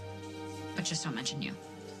 But just don't mention you.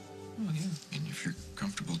 Well, yeah. And if you're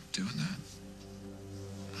comfortable doing that.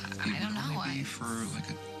 I don't know. It would only be for like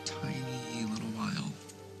a tiny little while.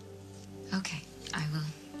 Okay, I will.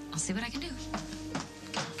 I'll see what I can do.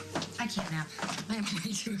 I can't nap. I'm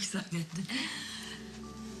way too excited.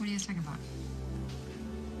 What are you guys talking about?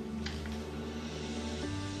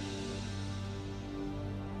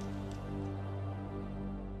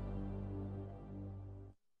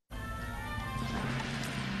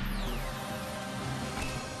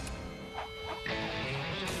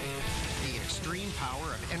 The extreme power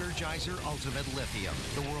of Energizer Ultimate Lithium,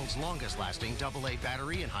 the world's longest-lasting AA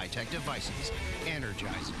battery in high-tech devices.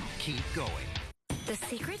 Energizer. Keep going. The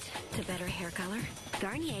secret to better hair color?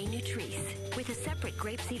 Garnier Nutrice. With a separate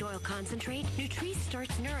grapeseed oil concentrate, Nutrice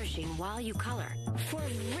starts nourishing while you color. For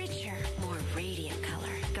richer, more radiant color.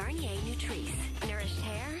 Garnier Nutrice. Nourished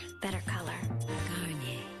hair, better color.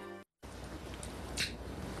 Garnier.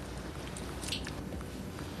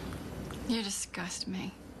 You disgust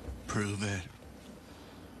me. Prove it.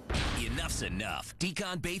 Enough's enough.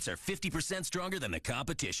 Decon baits are 50% stronger than the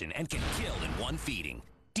competition and can kill in one feeding.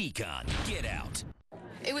 Decon, get out.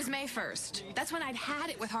 It was May 1st. That's when I'd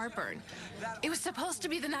had it with heartburn. It was supposed to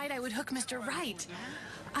be the night I would hook Mr. Right.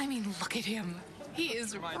 I mean, look at him. He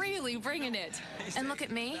is really bringing it. And look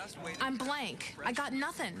at me. I'm blank. I got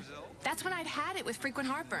nothing. That's when I'd had it with frequent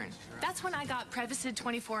heartburn. That's when I got Prevacid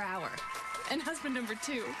 24 Hour. And husband number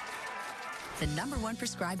 2. The #1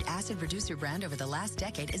 prescribed acid reducer brand over the last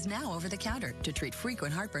decade is now over the counter to treat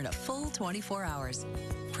frequent heartburn a full 24 hours.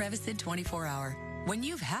 Prevacid 24 Hour. When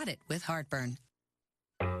you've had it with heartburn.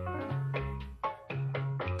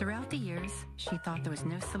 Throughout the years, she thought there was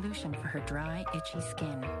no solution for her dry, itchy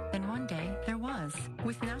skin. Then one day, there was.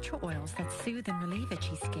 With natural oils that soothe and relieve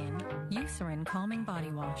itchy skin, Eucerin Calming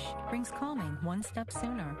Body Wash brings calming one step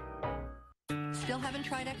sooner. Still haven't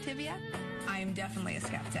tried Activia? I'm definitely a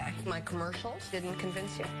skeptic. My commercials didn't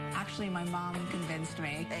convince you? Actually, my mom convinced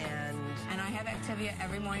me. And I have Activia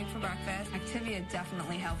every morning for breakfast. Activia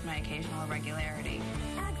definitely helped my occasional irregularity.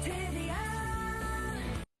 Activia!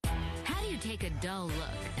 How do you take a dull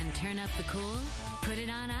look and turn up the cool? Put it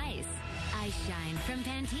on ice. Ice Shine from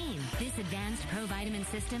Pantene. This advanced pro-vitamin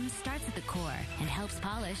system starts at the core and helps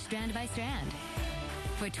polish strand by strand.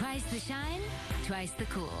 For twice the shine, twice the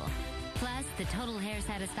cool. Plus, the total hair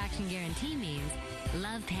satisfaction guarantee means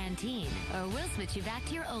love Pantene, or we'll switch you back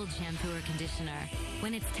to your old shampoo or conditioner.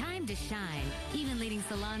 When it's time to shine, even leading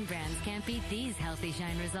salon brands can't beat these healthy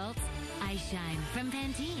shine results. Ice Shine from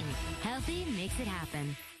Pantene. Healthy makes it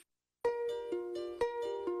happen.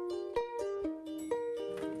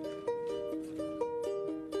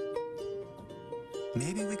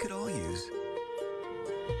 Maybe we could all use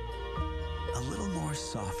a little more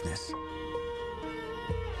softness.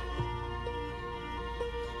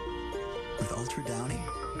 With Ultra Downy,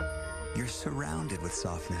 you're surrounded with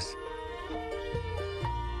softness.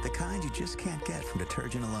 The kind you just can't get from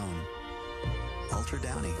detergent alone. Ultra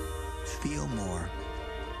Downy. Feel more.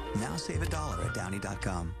 Now save $1 at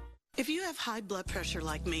Downy.com. If you have high blood pressure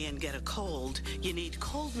like me and get a cold, you need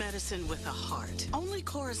cold medicine with a heart. Only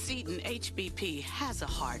Coracetin HBP has a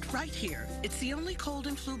heart right here. It's the only cold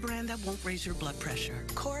and flu brand that won't raise your blood pressure.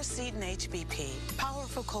 Coracetin HBP,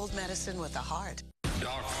 powerful cold medicine with a heart.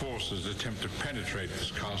 Dark forces attempt to penetrate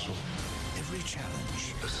this castle. Every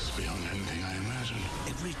challenge. This is beyond anything I imagined.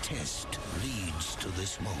 Every test leads to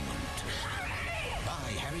this moment.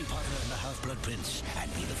 Buy Harry Potter and the Half-Blood Prince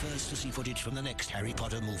and be the first to see footage from the next Harry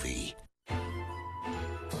Potter movie.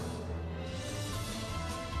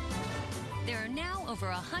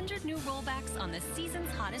 over 100 new rollbacks on the season's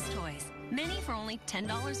hottest toys. Many for only $10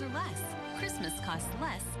 or less. Christmas costs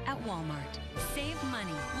less at Walmart. Save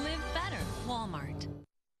money. Live better. Walmart.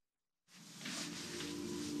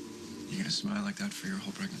 You gonna smile like that for your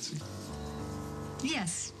whole pregnancy?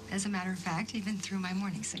 Yes, as a matter of fact, even through my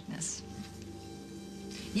morning sickness.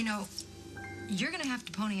 You know, you're gonna have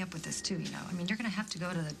to pony up with this too, you know. I mean, you're gonna have to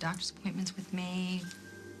go to the doctor's appointments with me.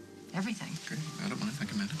 Everything. Okay, I don't mind. I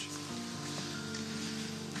can manage.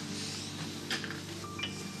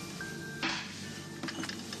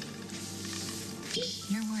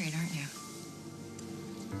 You're worried, aren't you?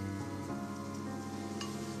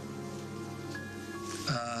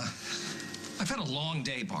 I've had a long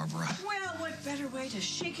day, Barbara. Well, what better way to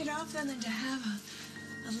shake it off than to have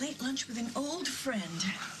a late lunch with an old friend?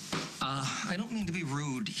 I don't mean to be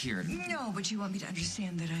rude here. No, but you want me to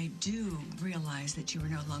understand that I do realize that you are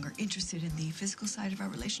no longer interested in the physical side of our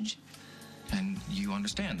relationship? And you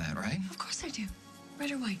understand that, right? Of course I do.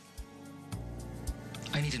 Red or white?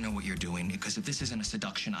 I need to know what you're doing, because if this isn't a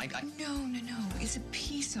seduction, No. It's a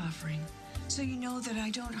peace offering. So you know that I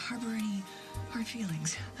don't harbor any hard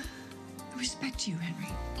feelings. I respect you,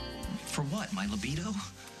 Henry. For what, my libido?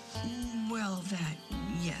 Well, that,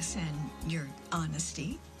 yes, and your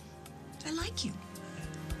honesty. I like you.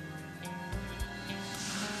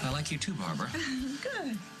 I like you too, Barbara.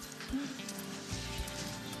 Good.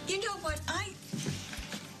 You know what? I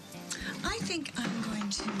think I'm going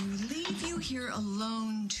to leave you here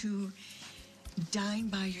alone to dine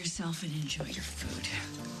by yourself and enjoy your food.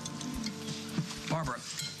 Barbara.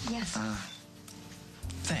 Yes.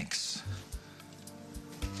 Thanks.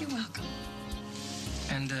 You're welcome.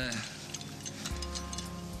 And,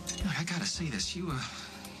 I gotta say this. You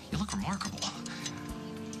look remarkable.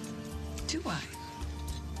 Do I?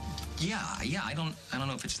 Yeah. I don't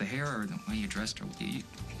know if it's the hair or the way you dressed or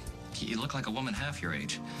you look like a woman half your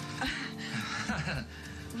age.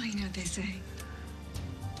 Well, you know what they say.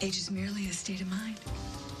 Age is merely a state of mind.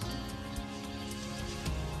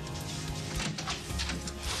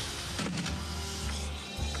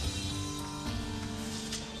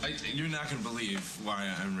 You're not going to believe why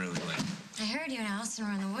I'm really late. I heard you and Allison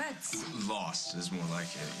were in the woods. Lost is more like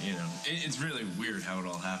it, you know. It's really weird how it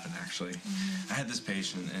all happened, actually. I had this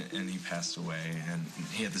patient, and he passed away, and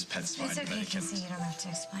he had this pet spider. It's okay, that he kept... Casey. You don't have to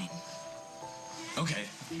explain. Okay.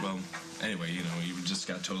 Well, anyway, you know, you just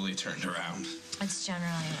got totally turned around. It's generally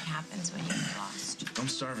what happens when you're lost. I'm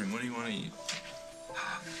starving. What do you want to eat?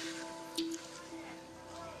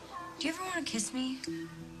 Do you ever want to kiss me?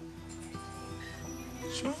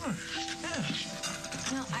 Sure. Yeah.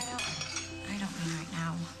 No, I don't mean right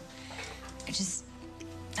now.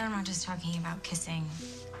 I'm not just talking about kissing.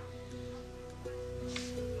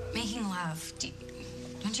 Making love.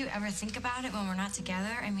 Don't you ever think about it when we're not together?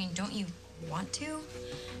 I mean, don't you want to?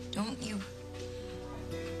 Don't you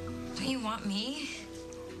want me?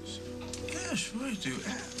 Yeah, sure I do.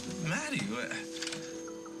 Maddie,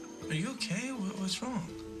 are you okay? What's wrong?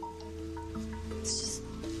 It's just...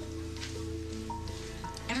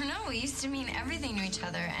 I don't know. We used to mean everything to each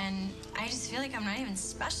other, and I just feel like I'm not even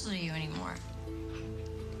special to you anymore.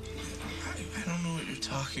 I don't know what you're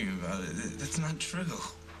talking about. That's not true.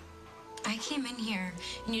 I came in here,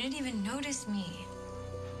 and you didn't even notice me.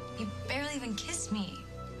 You barely even kissed me.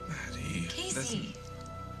 Maddie. Casey,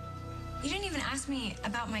 you didn't even ask me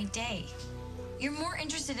about my day. You're more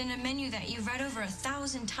interested in a menu that you've read over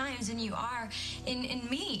 1,000 times than you are in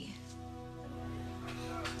me.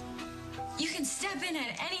 You can step in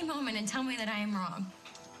at any moment and tell me that I am wrong.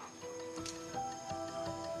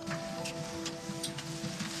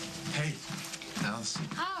 Hey, Allison.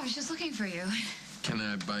 Oh, I was just looking for you. Can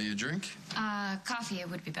I buy you a drink? Coffee, it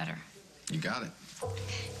would be better. You got it.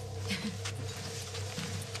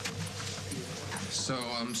 So,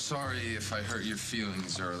 I'm sorry if I hurt your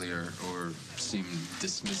feelings earlier or seemed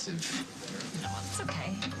dismissive. No, it's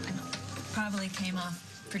okay. I probably came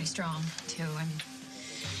off pretty strong, too. I mean,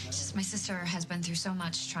 it's just my sister has been through so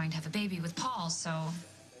much trying to have a baby with Paul, so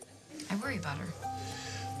I worry about her.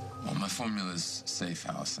 Well, my formula's safe,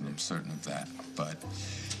 Allison. I'm certain of that. But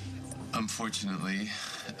unfortunately,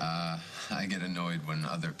 I get annoyed when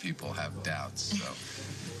other people have doubts. So,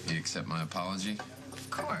 you accept my apology? Of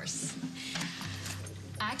course.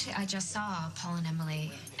 Actually, I just saw Paul and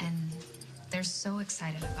Emily, and they're so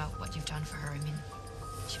excited about what you've done for her. I mean,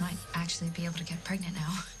 she might actually be able to get pregnant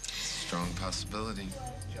now. Strong possibility.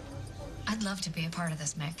 I'd love to be a part of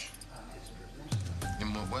this, Mick.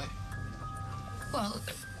 In what way? Well,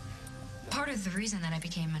 part of the reason that I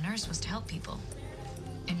became a nurse was to help people.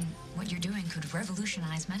 And what you're doing could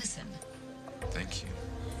revolutionize medicine. Thank you.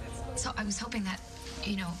 So I was hoping that,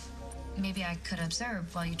 maybe I could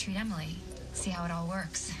observe while you treat Emily. See how it all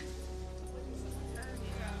works.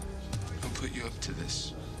 Who put you up to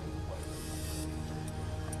this?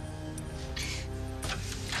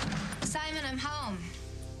 Simon, I'm home.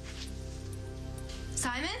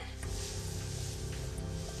 Simon?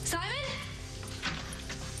 Simon?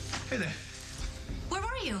 Hey there. Where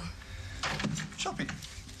were you? Shopping.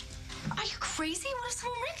 Are you crazy? What if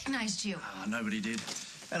someone recognized you? Nobody did.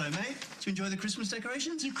 Hello, mate. Did you enjoy the Christmas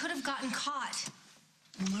decorations? You could have gotten caught.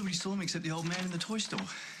 Well, nobody saw me except the old man in the toy store.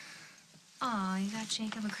 Aw, you got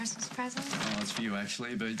Jacob a Christmas present? Oh, it's for you,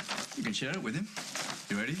 actually, but you can share it with him.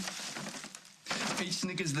 You ready? Each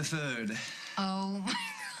Snickers the third. Oh, my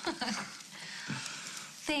God.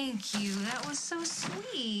 Thank you. That was so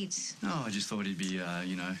sweet. Oh, I just thought he'd be,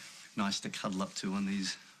 nice to cuddle up to on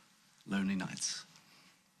these lonely nights.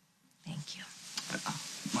 Thank you.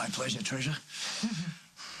 My pleasure, treasure.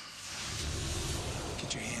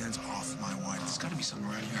 Get your hands off my wife. There's got to be something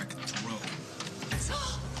around here I can throw.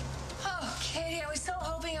 Oh, Katie, I was so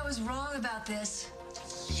hoping I was wrong about this.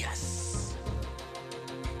 Yes!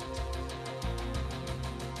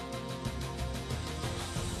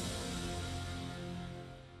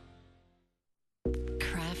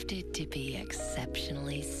 Crafted to be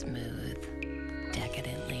exceptionally smooth,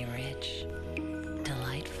 decadently rich,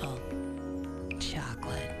 delightful,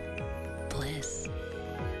 chocolate, bliss.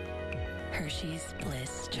 Hershey's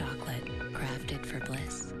Bliss Chocolate, crafted for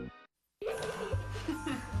bliss.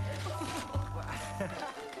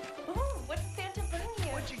 Ooh, what did Santa bring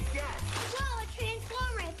you? What'd you get? Whoa, a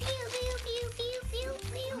transformer! Pew, pew, pew, pew, pew,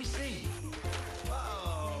 pew. Let me see.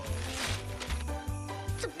 Whoa!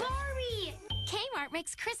 It's a Barbie! Kmart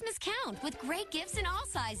makes Christmas count with great gifts in all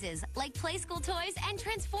sizes, like Play School toys and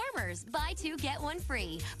Transformers. Buy two, get one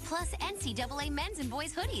free. Plus NCAA men's and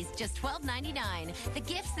boys hoodies, just $12.99. The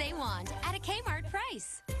gifts they want at a Kmart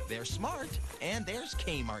price. They're smart, and there's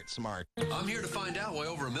Kmart Smart. I'm here to find out why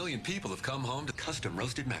over 1 million people have come home to custom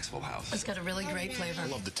roasted Maxwell House. It's got a really great flavor. I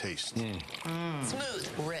love the taste. Smooth,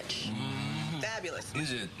 rich, fabulous.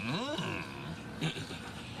 Is it?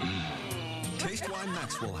 Taste why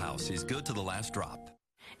Maxwell House is good to the last drop.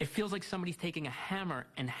 It feels like somebody's taking a hammer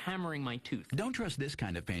and hammering my tooth. Don't trust this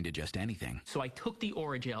kind of pain to just anything. So I took the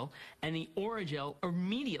Oragel, and the Oragel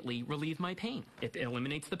immediately relieved my pain. It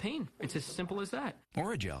eliminates the pain. It's as simple as that.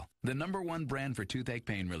 Oragel, the #1 brand for toothache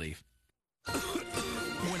pain relief.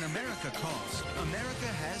 When America coughs, America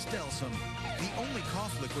has Delsum, the only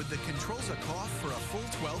cough liquid that controls a cough for a full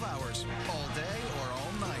 12 hours, all day or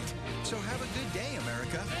all night. So have a good day,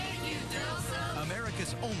 America. Thank you, Delsum.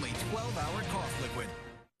 America's only 12-hour cough liquid.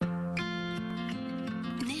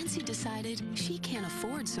 Nancy decided she can't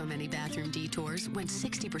afford so many bathroom detours when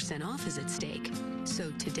 60% off is at stake.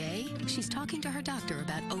 So today, she's talking to her doctor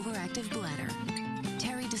about overactive bladder.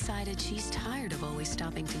 Terry decided she's tired of always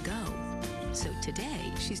stopping to go. So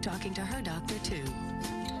today, she's talking to her doctor too.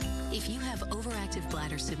 If you have overactive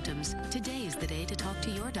bladder symptoms, today is the day to talk to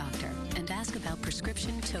your doctor and ask about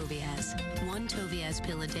prescription Toviaz. One Toviaz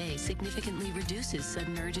pill a day significantly reduces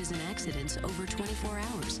sudden urges and accidents over 24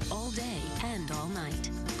 hours, all day and all night.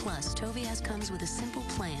 Plus, Toviaz comes with a simple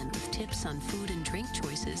plan with tips on food and drink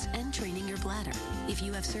choices and training your bladder. If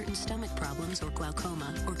you have certain stomach problems or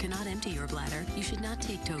glaucoma or cannot empty your bladder, you should not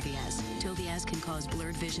take Toviaz. Toviaz can cause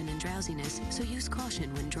blurred vision and drowsiness, so use caution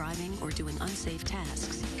when driving or doing unsafe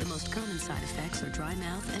tasks. The most common side effects are dry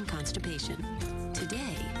mouth and constipation.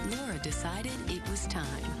 Today, Laura decided it was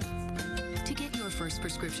time. To get your first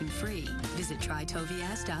prescription free, visit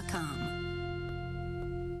trytoviaz.com.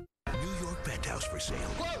 New York penthouse for sale.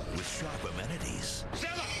 Whoa! With sharp amenities.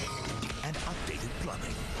 And updated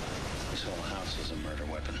plumbing. This whole house is a murder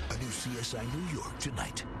weapon. A new CSI New York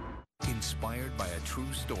tonight. Inspired by a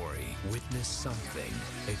true story, witness something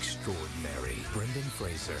extraordinary. Brendan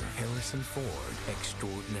Fraser, Harrison Ford,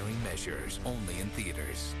 Extraordinary Measures, only in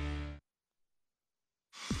theaters.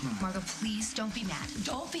 Margot, please don't be mad.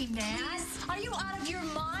 Don't be mad. Please? Are you out of your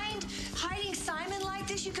mind? Hiding Simon like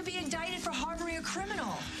this? You could be indicted for harboring a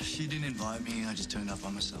criminal. She didn't invite me. I just turned up by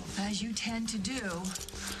myself. As you tend to do.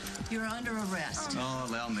 You're under arrest. Oh,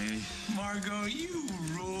 allow me. Margot, you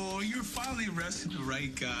rule. You're finally arresting the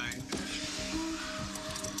right guy.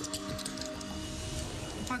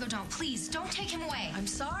 Margot, don't. Please, don't take him away. I'm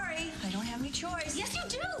sorry. I don't have any choice. Yes, you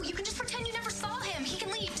do. You can just pretend you never saw him. He can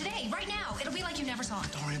leave today, right now. It'll be like you never saw him.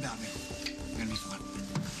 Don't worry about me. I'm gonna be fine.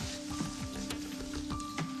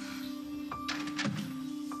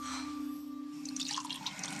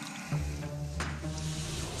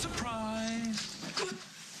 Surprise!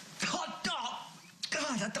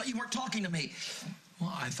 God, I thought you weren't talking to me.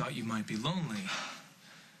 Well, I thought you might be lonely.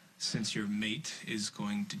 since your mate is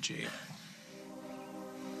going to jail.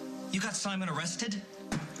 You got Simon arrested?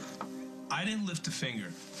 I didn't lift a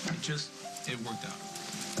finger. It worked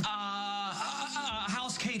out.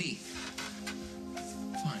 How's Katie?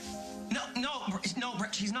 Fine. No,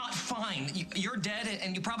 Brett, she's not fine. You're dead,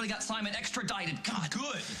 and you probably got Simon extradited. God.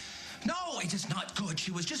 Good. No, it is not good.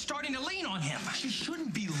 She was just starting to lean on him. She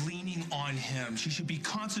shouldn't be leaning on him. She should be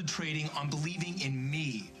concentrating on believing in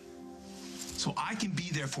me. So I can be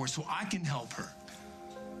there for her, so I can help her.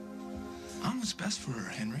 I'm what's best for her,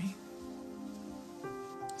 Henry.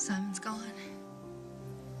 Simon's gone.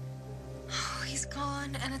 Oh, he's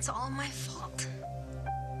gone, and it's all my fault.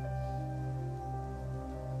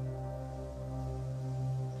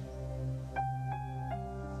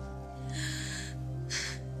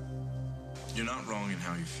 You're not wrong in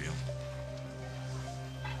how you feel.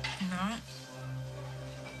 You're not?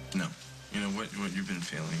 No. You know what you've been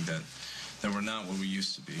feeling, that we're not what we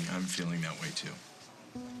used to be. I'm feeling that way too.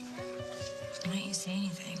 Why don't you say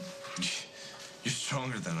anything? You're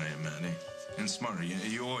stronger than I am, Maddie. And smarter.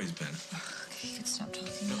 You've always been. Okay, you could stop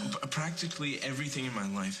talking No, now. Practically everything in my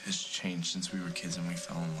life has changed since we were kids and we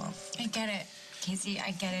fell in love. I get it, Casey.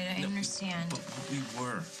 I get it. I understand. But we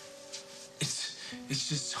were. It's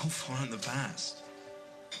just so far in the past.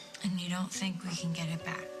 And you don't think we can get it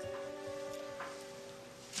back?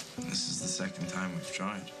 This is the second time we've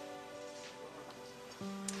tried.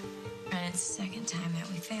 And it's the second time that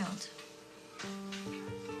we failed.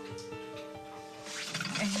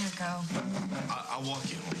 I gotta go. I'll walk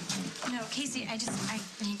you home. No, Casey, I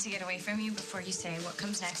need to get away from you before you say what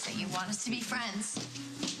comes next, that you want us to be friends.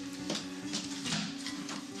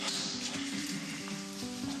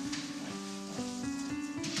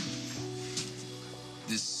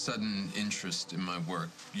 This sudden interest in my work,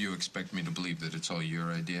 you expect me to believe that it's all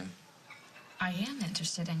your idea? I am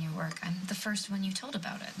interested in your work. I'm the first one you told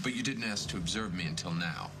about it. But you didn't ask to observe me until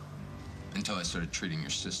now. Until I started treating your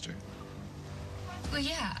sister. Well,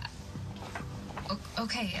 yeah.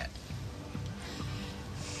 Okay.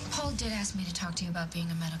 Paul did ask me to talk to you about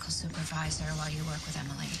being a medical supervisor while you work with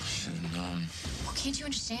Emily. Should have known. Well, can't you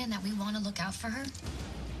understand that we want to look out for her?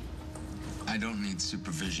 I don't need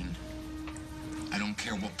supervision. I don't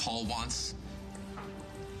care what Paul wants.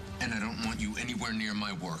 And I don't want you anywhere near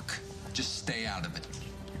my work. Just stay out of it.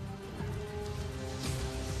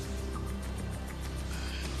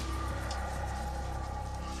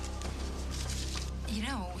 You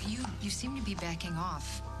know, you seem to be backing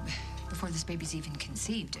off before this baby's even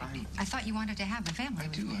conceived. I thought you wanted to have a family. I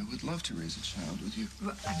do. I would love to raise a child with you.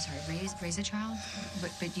 I'm sorry, raise a child?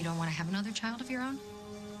 But you don't want to have another child of your own?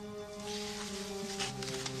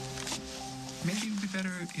 Maybe it would be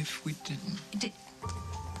better if we didn't.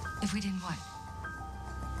 If we didn't what?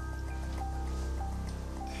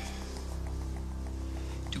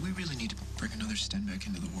 Do we really need to bring another Stenbeck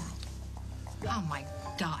into the world? Oh, my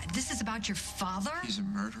God. This is about your father? He's a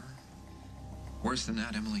murderer. Worse than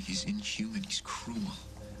that, Emily, he's inhuman. He's cruel.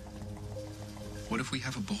 What if we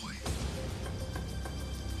have a boy?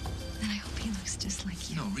 Then I hope he looks just like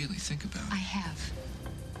you. No, really, think about it.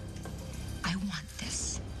 I want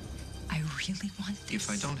this. I really want this. If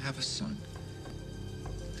I don't have a son,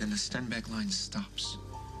 then the Stenbeck line stops.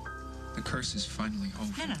 The curse is finally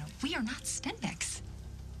over. No. We are not Stenbecks.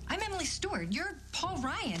 I'm Emily Stewart. You're Paul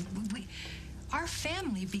Ryan. Our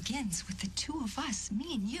family begins with the two of us,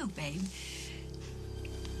 me and you, babe.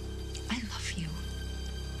 I love you.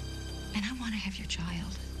 And I want to have your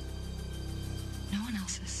child. No one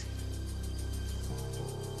else's.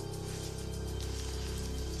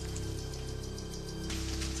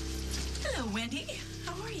 Hello, Wendy.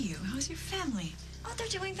 How are you? How's your family? Oh, they're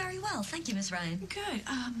doing very well. Thank you, Miss Ryan. Good.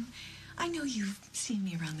 I know you've seen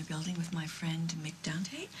me around the building with my friend Mick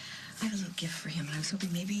Dante. I have a little gift for him, and I was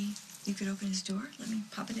hoping maybe you could open his door. Let me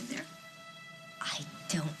pop it in there. I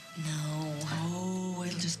don't know. Oh,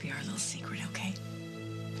 it'll just be our little secret, okay?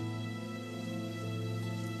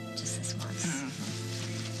 Just this once.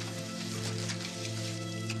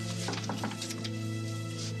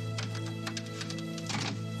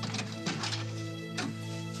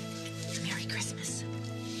 Merry Christmas.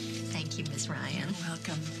 Thank you, Miss Ryan. You're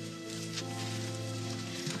welcome.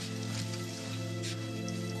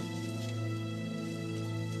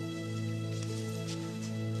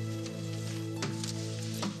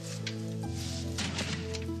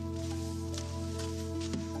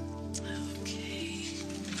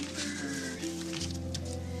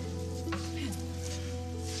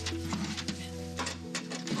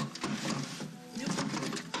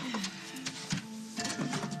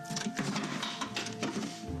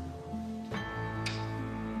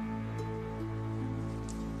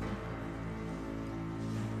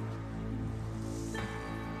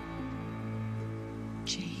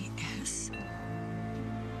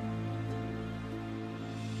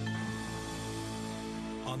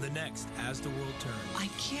 on the next As the World Turns. I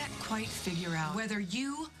can't quite figure out whether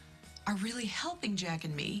you are really helping Jack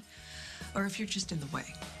and me, or if you're just in the way.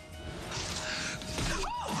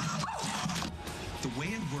 The way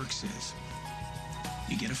it works is,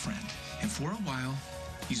 you get a friend, and for a while,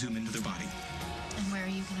 you zoom into their body. And where are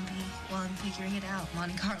you going to be while I'm figuring it out?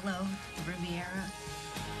 Monte Carlo, the Riviera?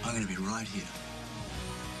 I'm going to be right here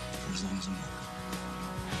for as long as I'm walking.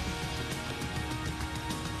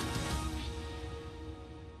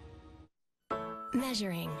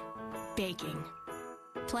 Measuring, baking,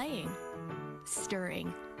 playing,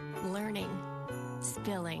 stirring, learning,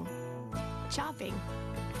 spilling, chopping,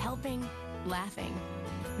 helping, laughing,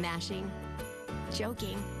 mashing,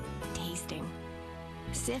 joking, tasting,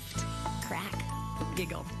 sift, crack,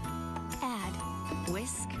 giggle, add,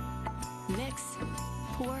 whisk, mix,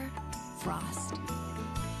 pour, frost,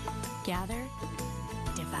 gather,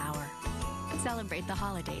 devour. Celebrate the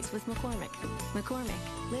holidays with McCormick.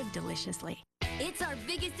 McCormick, live deliciously. It's our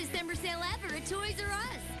biggest December sale ever at Toys R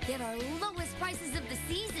Us. Get our lowest prices of the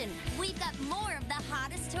season. We've got more of the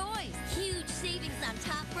hottest toys. Huge savings on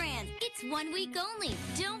top brands. It's 1 week only.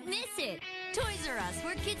 Don't miss it. Toys R Us,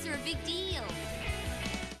 where kids are a big deal.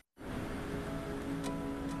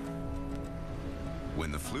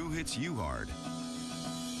 When the flu hits you hard,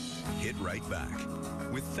 hit right back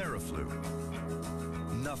with TheraFlu.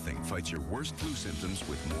 Nothing fights your worst flu symptoms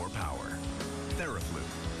with more power. TheraFlu.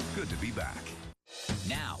 Good to be back.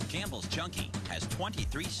 Now, Campbell's Chunky has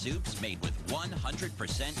 23 soups made with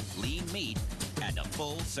 100% lean meat and a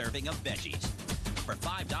full serving of veggies. For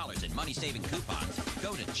 $5 in money-saving coupons,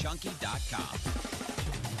 go to Chunky.com.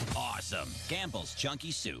 Awesome. Campbell's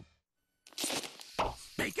Chunky Soup.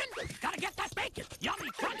 Bacon? Gotta get that bacon! Yummy,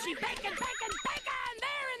 crunchy bacon, bacon, bacon!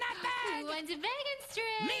 There in that bag! Who wants a bacon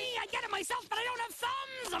strip? Me, I get it myself, but I don't have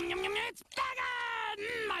thumbs! Yum, yum, yum, it's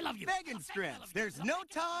bacon! I love you. Bacon strips. There's no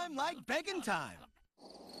time like bacon time.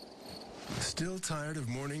 Still tired of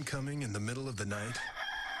morning coming in the middle of the night?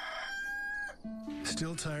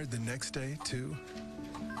 Still tired the next day, too?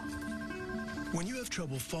 When you have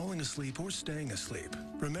trouble falling asleep or staying asleep,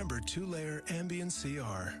 remember 2-layer Ambien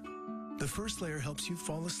CR. The first layer helps you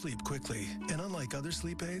fall asleep quickly, and unlike other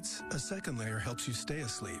sleep aids, a second layer helps you stay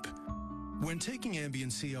asleep. When taking Ambien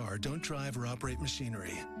CR, don't drive or operate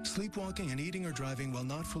machinery. Sleepwalking and eating or driving while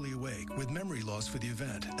not fully awake with memory loss for the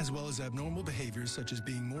event, as well as abnormal behaviors such as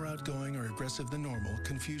being more outgoing or aggressive than normal,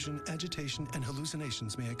 confusion, agitation, and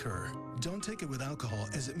hallucinations may occur. Don't take it with alcohol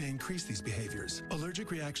as it may increase these behaviors. Allergic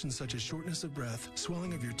reactions such as shortness of breath,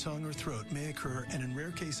 swelling of your tongue or throat may occur and in rare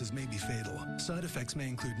cases may be fatal. Side effects may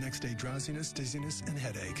include next-day drowsiness, dizziness, and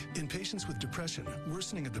headache. In patients with depression,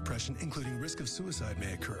 worsening of depression, including risk of suicide,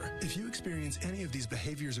 may occur. If you experience any of these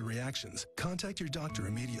behaviors or reactions, contact your doctor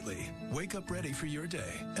immediately. Wake up ready for your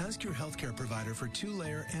day. Ask your healthcare provider for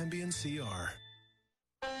 2-layer Ambien CR.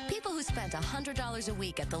 People who spent $100 a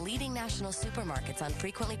week at the leading national supermarkets on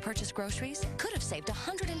frequently purchased groceries could have saved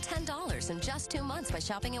 $110 in just 2 months by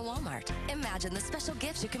shopping at Walmart. Imagine the special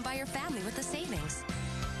gifts you can buy your family with the savings.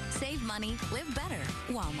 Save money, live better.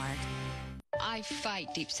 Walmart. I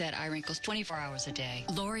fight deep-set eye wrinkles 24 hours a day.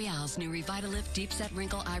 L'Oreal's new Revitalift Deep Set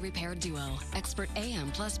Wrinkle Eye Repair Duo. Expert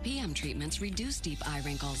AM plus PM treatments reduce deep eye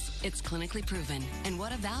wrinkles. It's clinically proven. And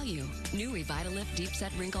what a value. New Revitalift Deep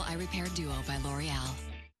Set Wrinkle Eye Repair Duo by L'Oreal.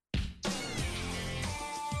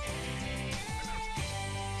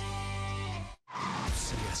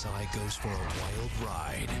 CSI goes for a wild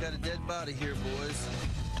ride. Got a dead body here, boys.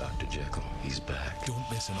 Dr. Jekyll, he's back. Don't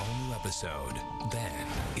miss an all-new episode. Then,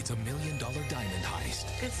 it's $1 million diamond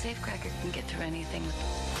heist. Good safecracker can get through anything.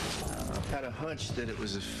 I've had a hunch that it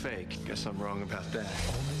was a fake. Guess I'm wrong about that.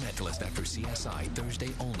 All-new Mentalist after CSI, Thursday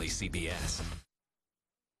only, CBS.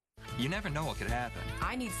 You never know what could happen.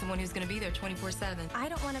 I need someone who's going to be there 24/7. I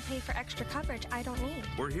don't want to pay for extra coverage I don't need.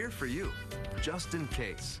 We're here for you, just in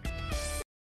case.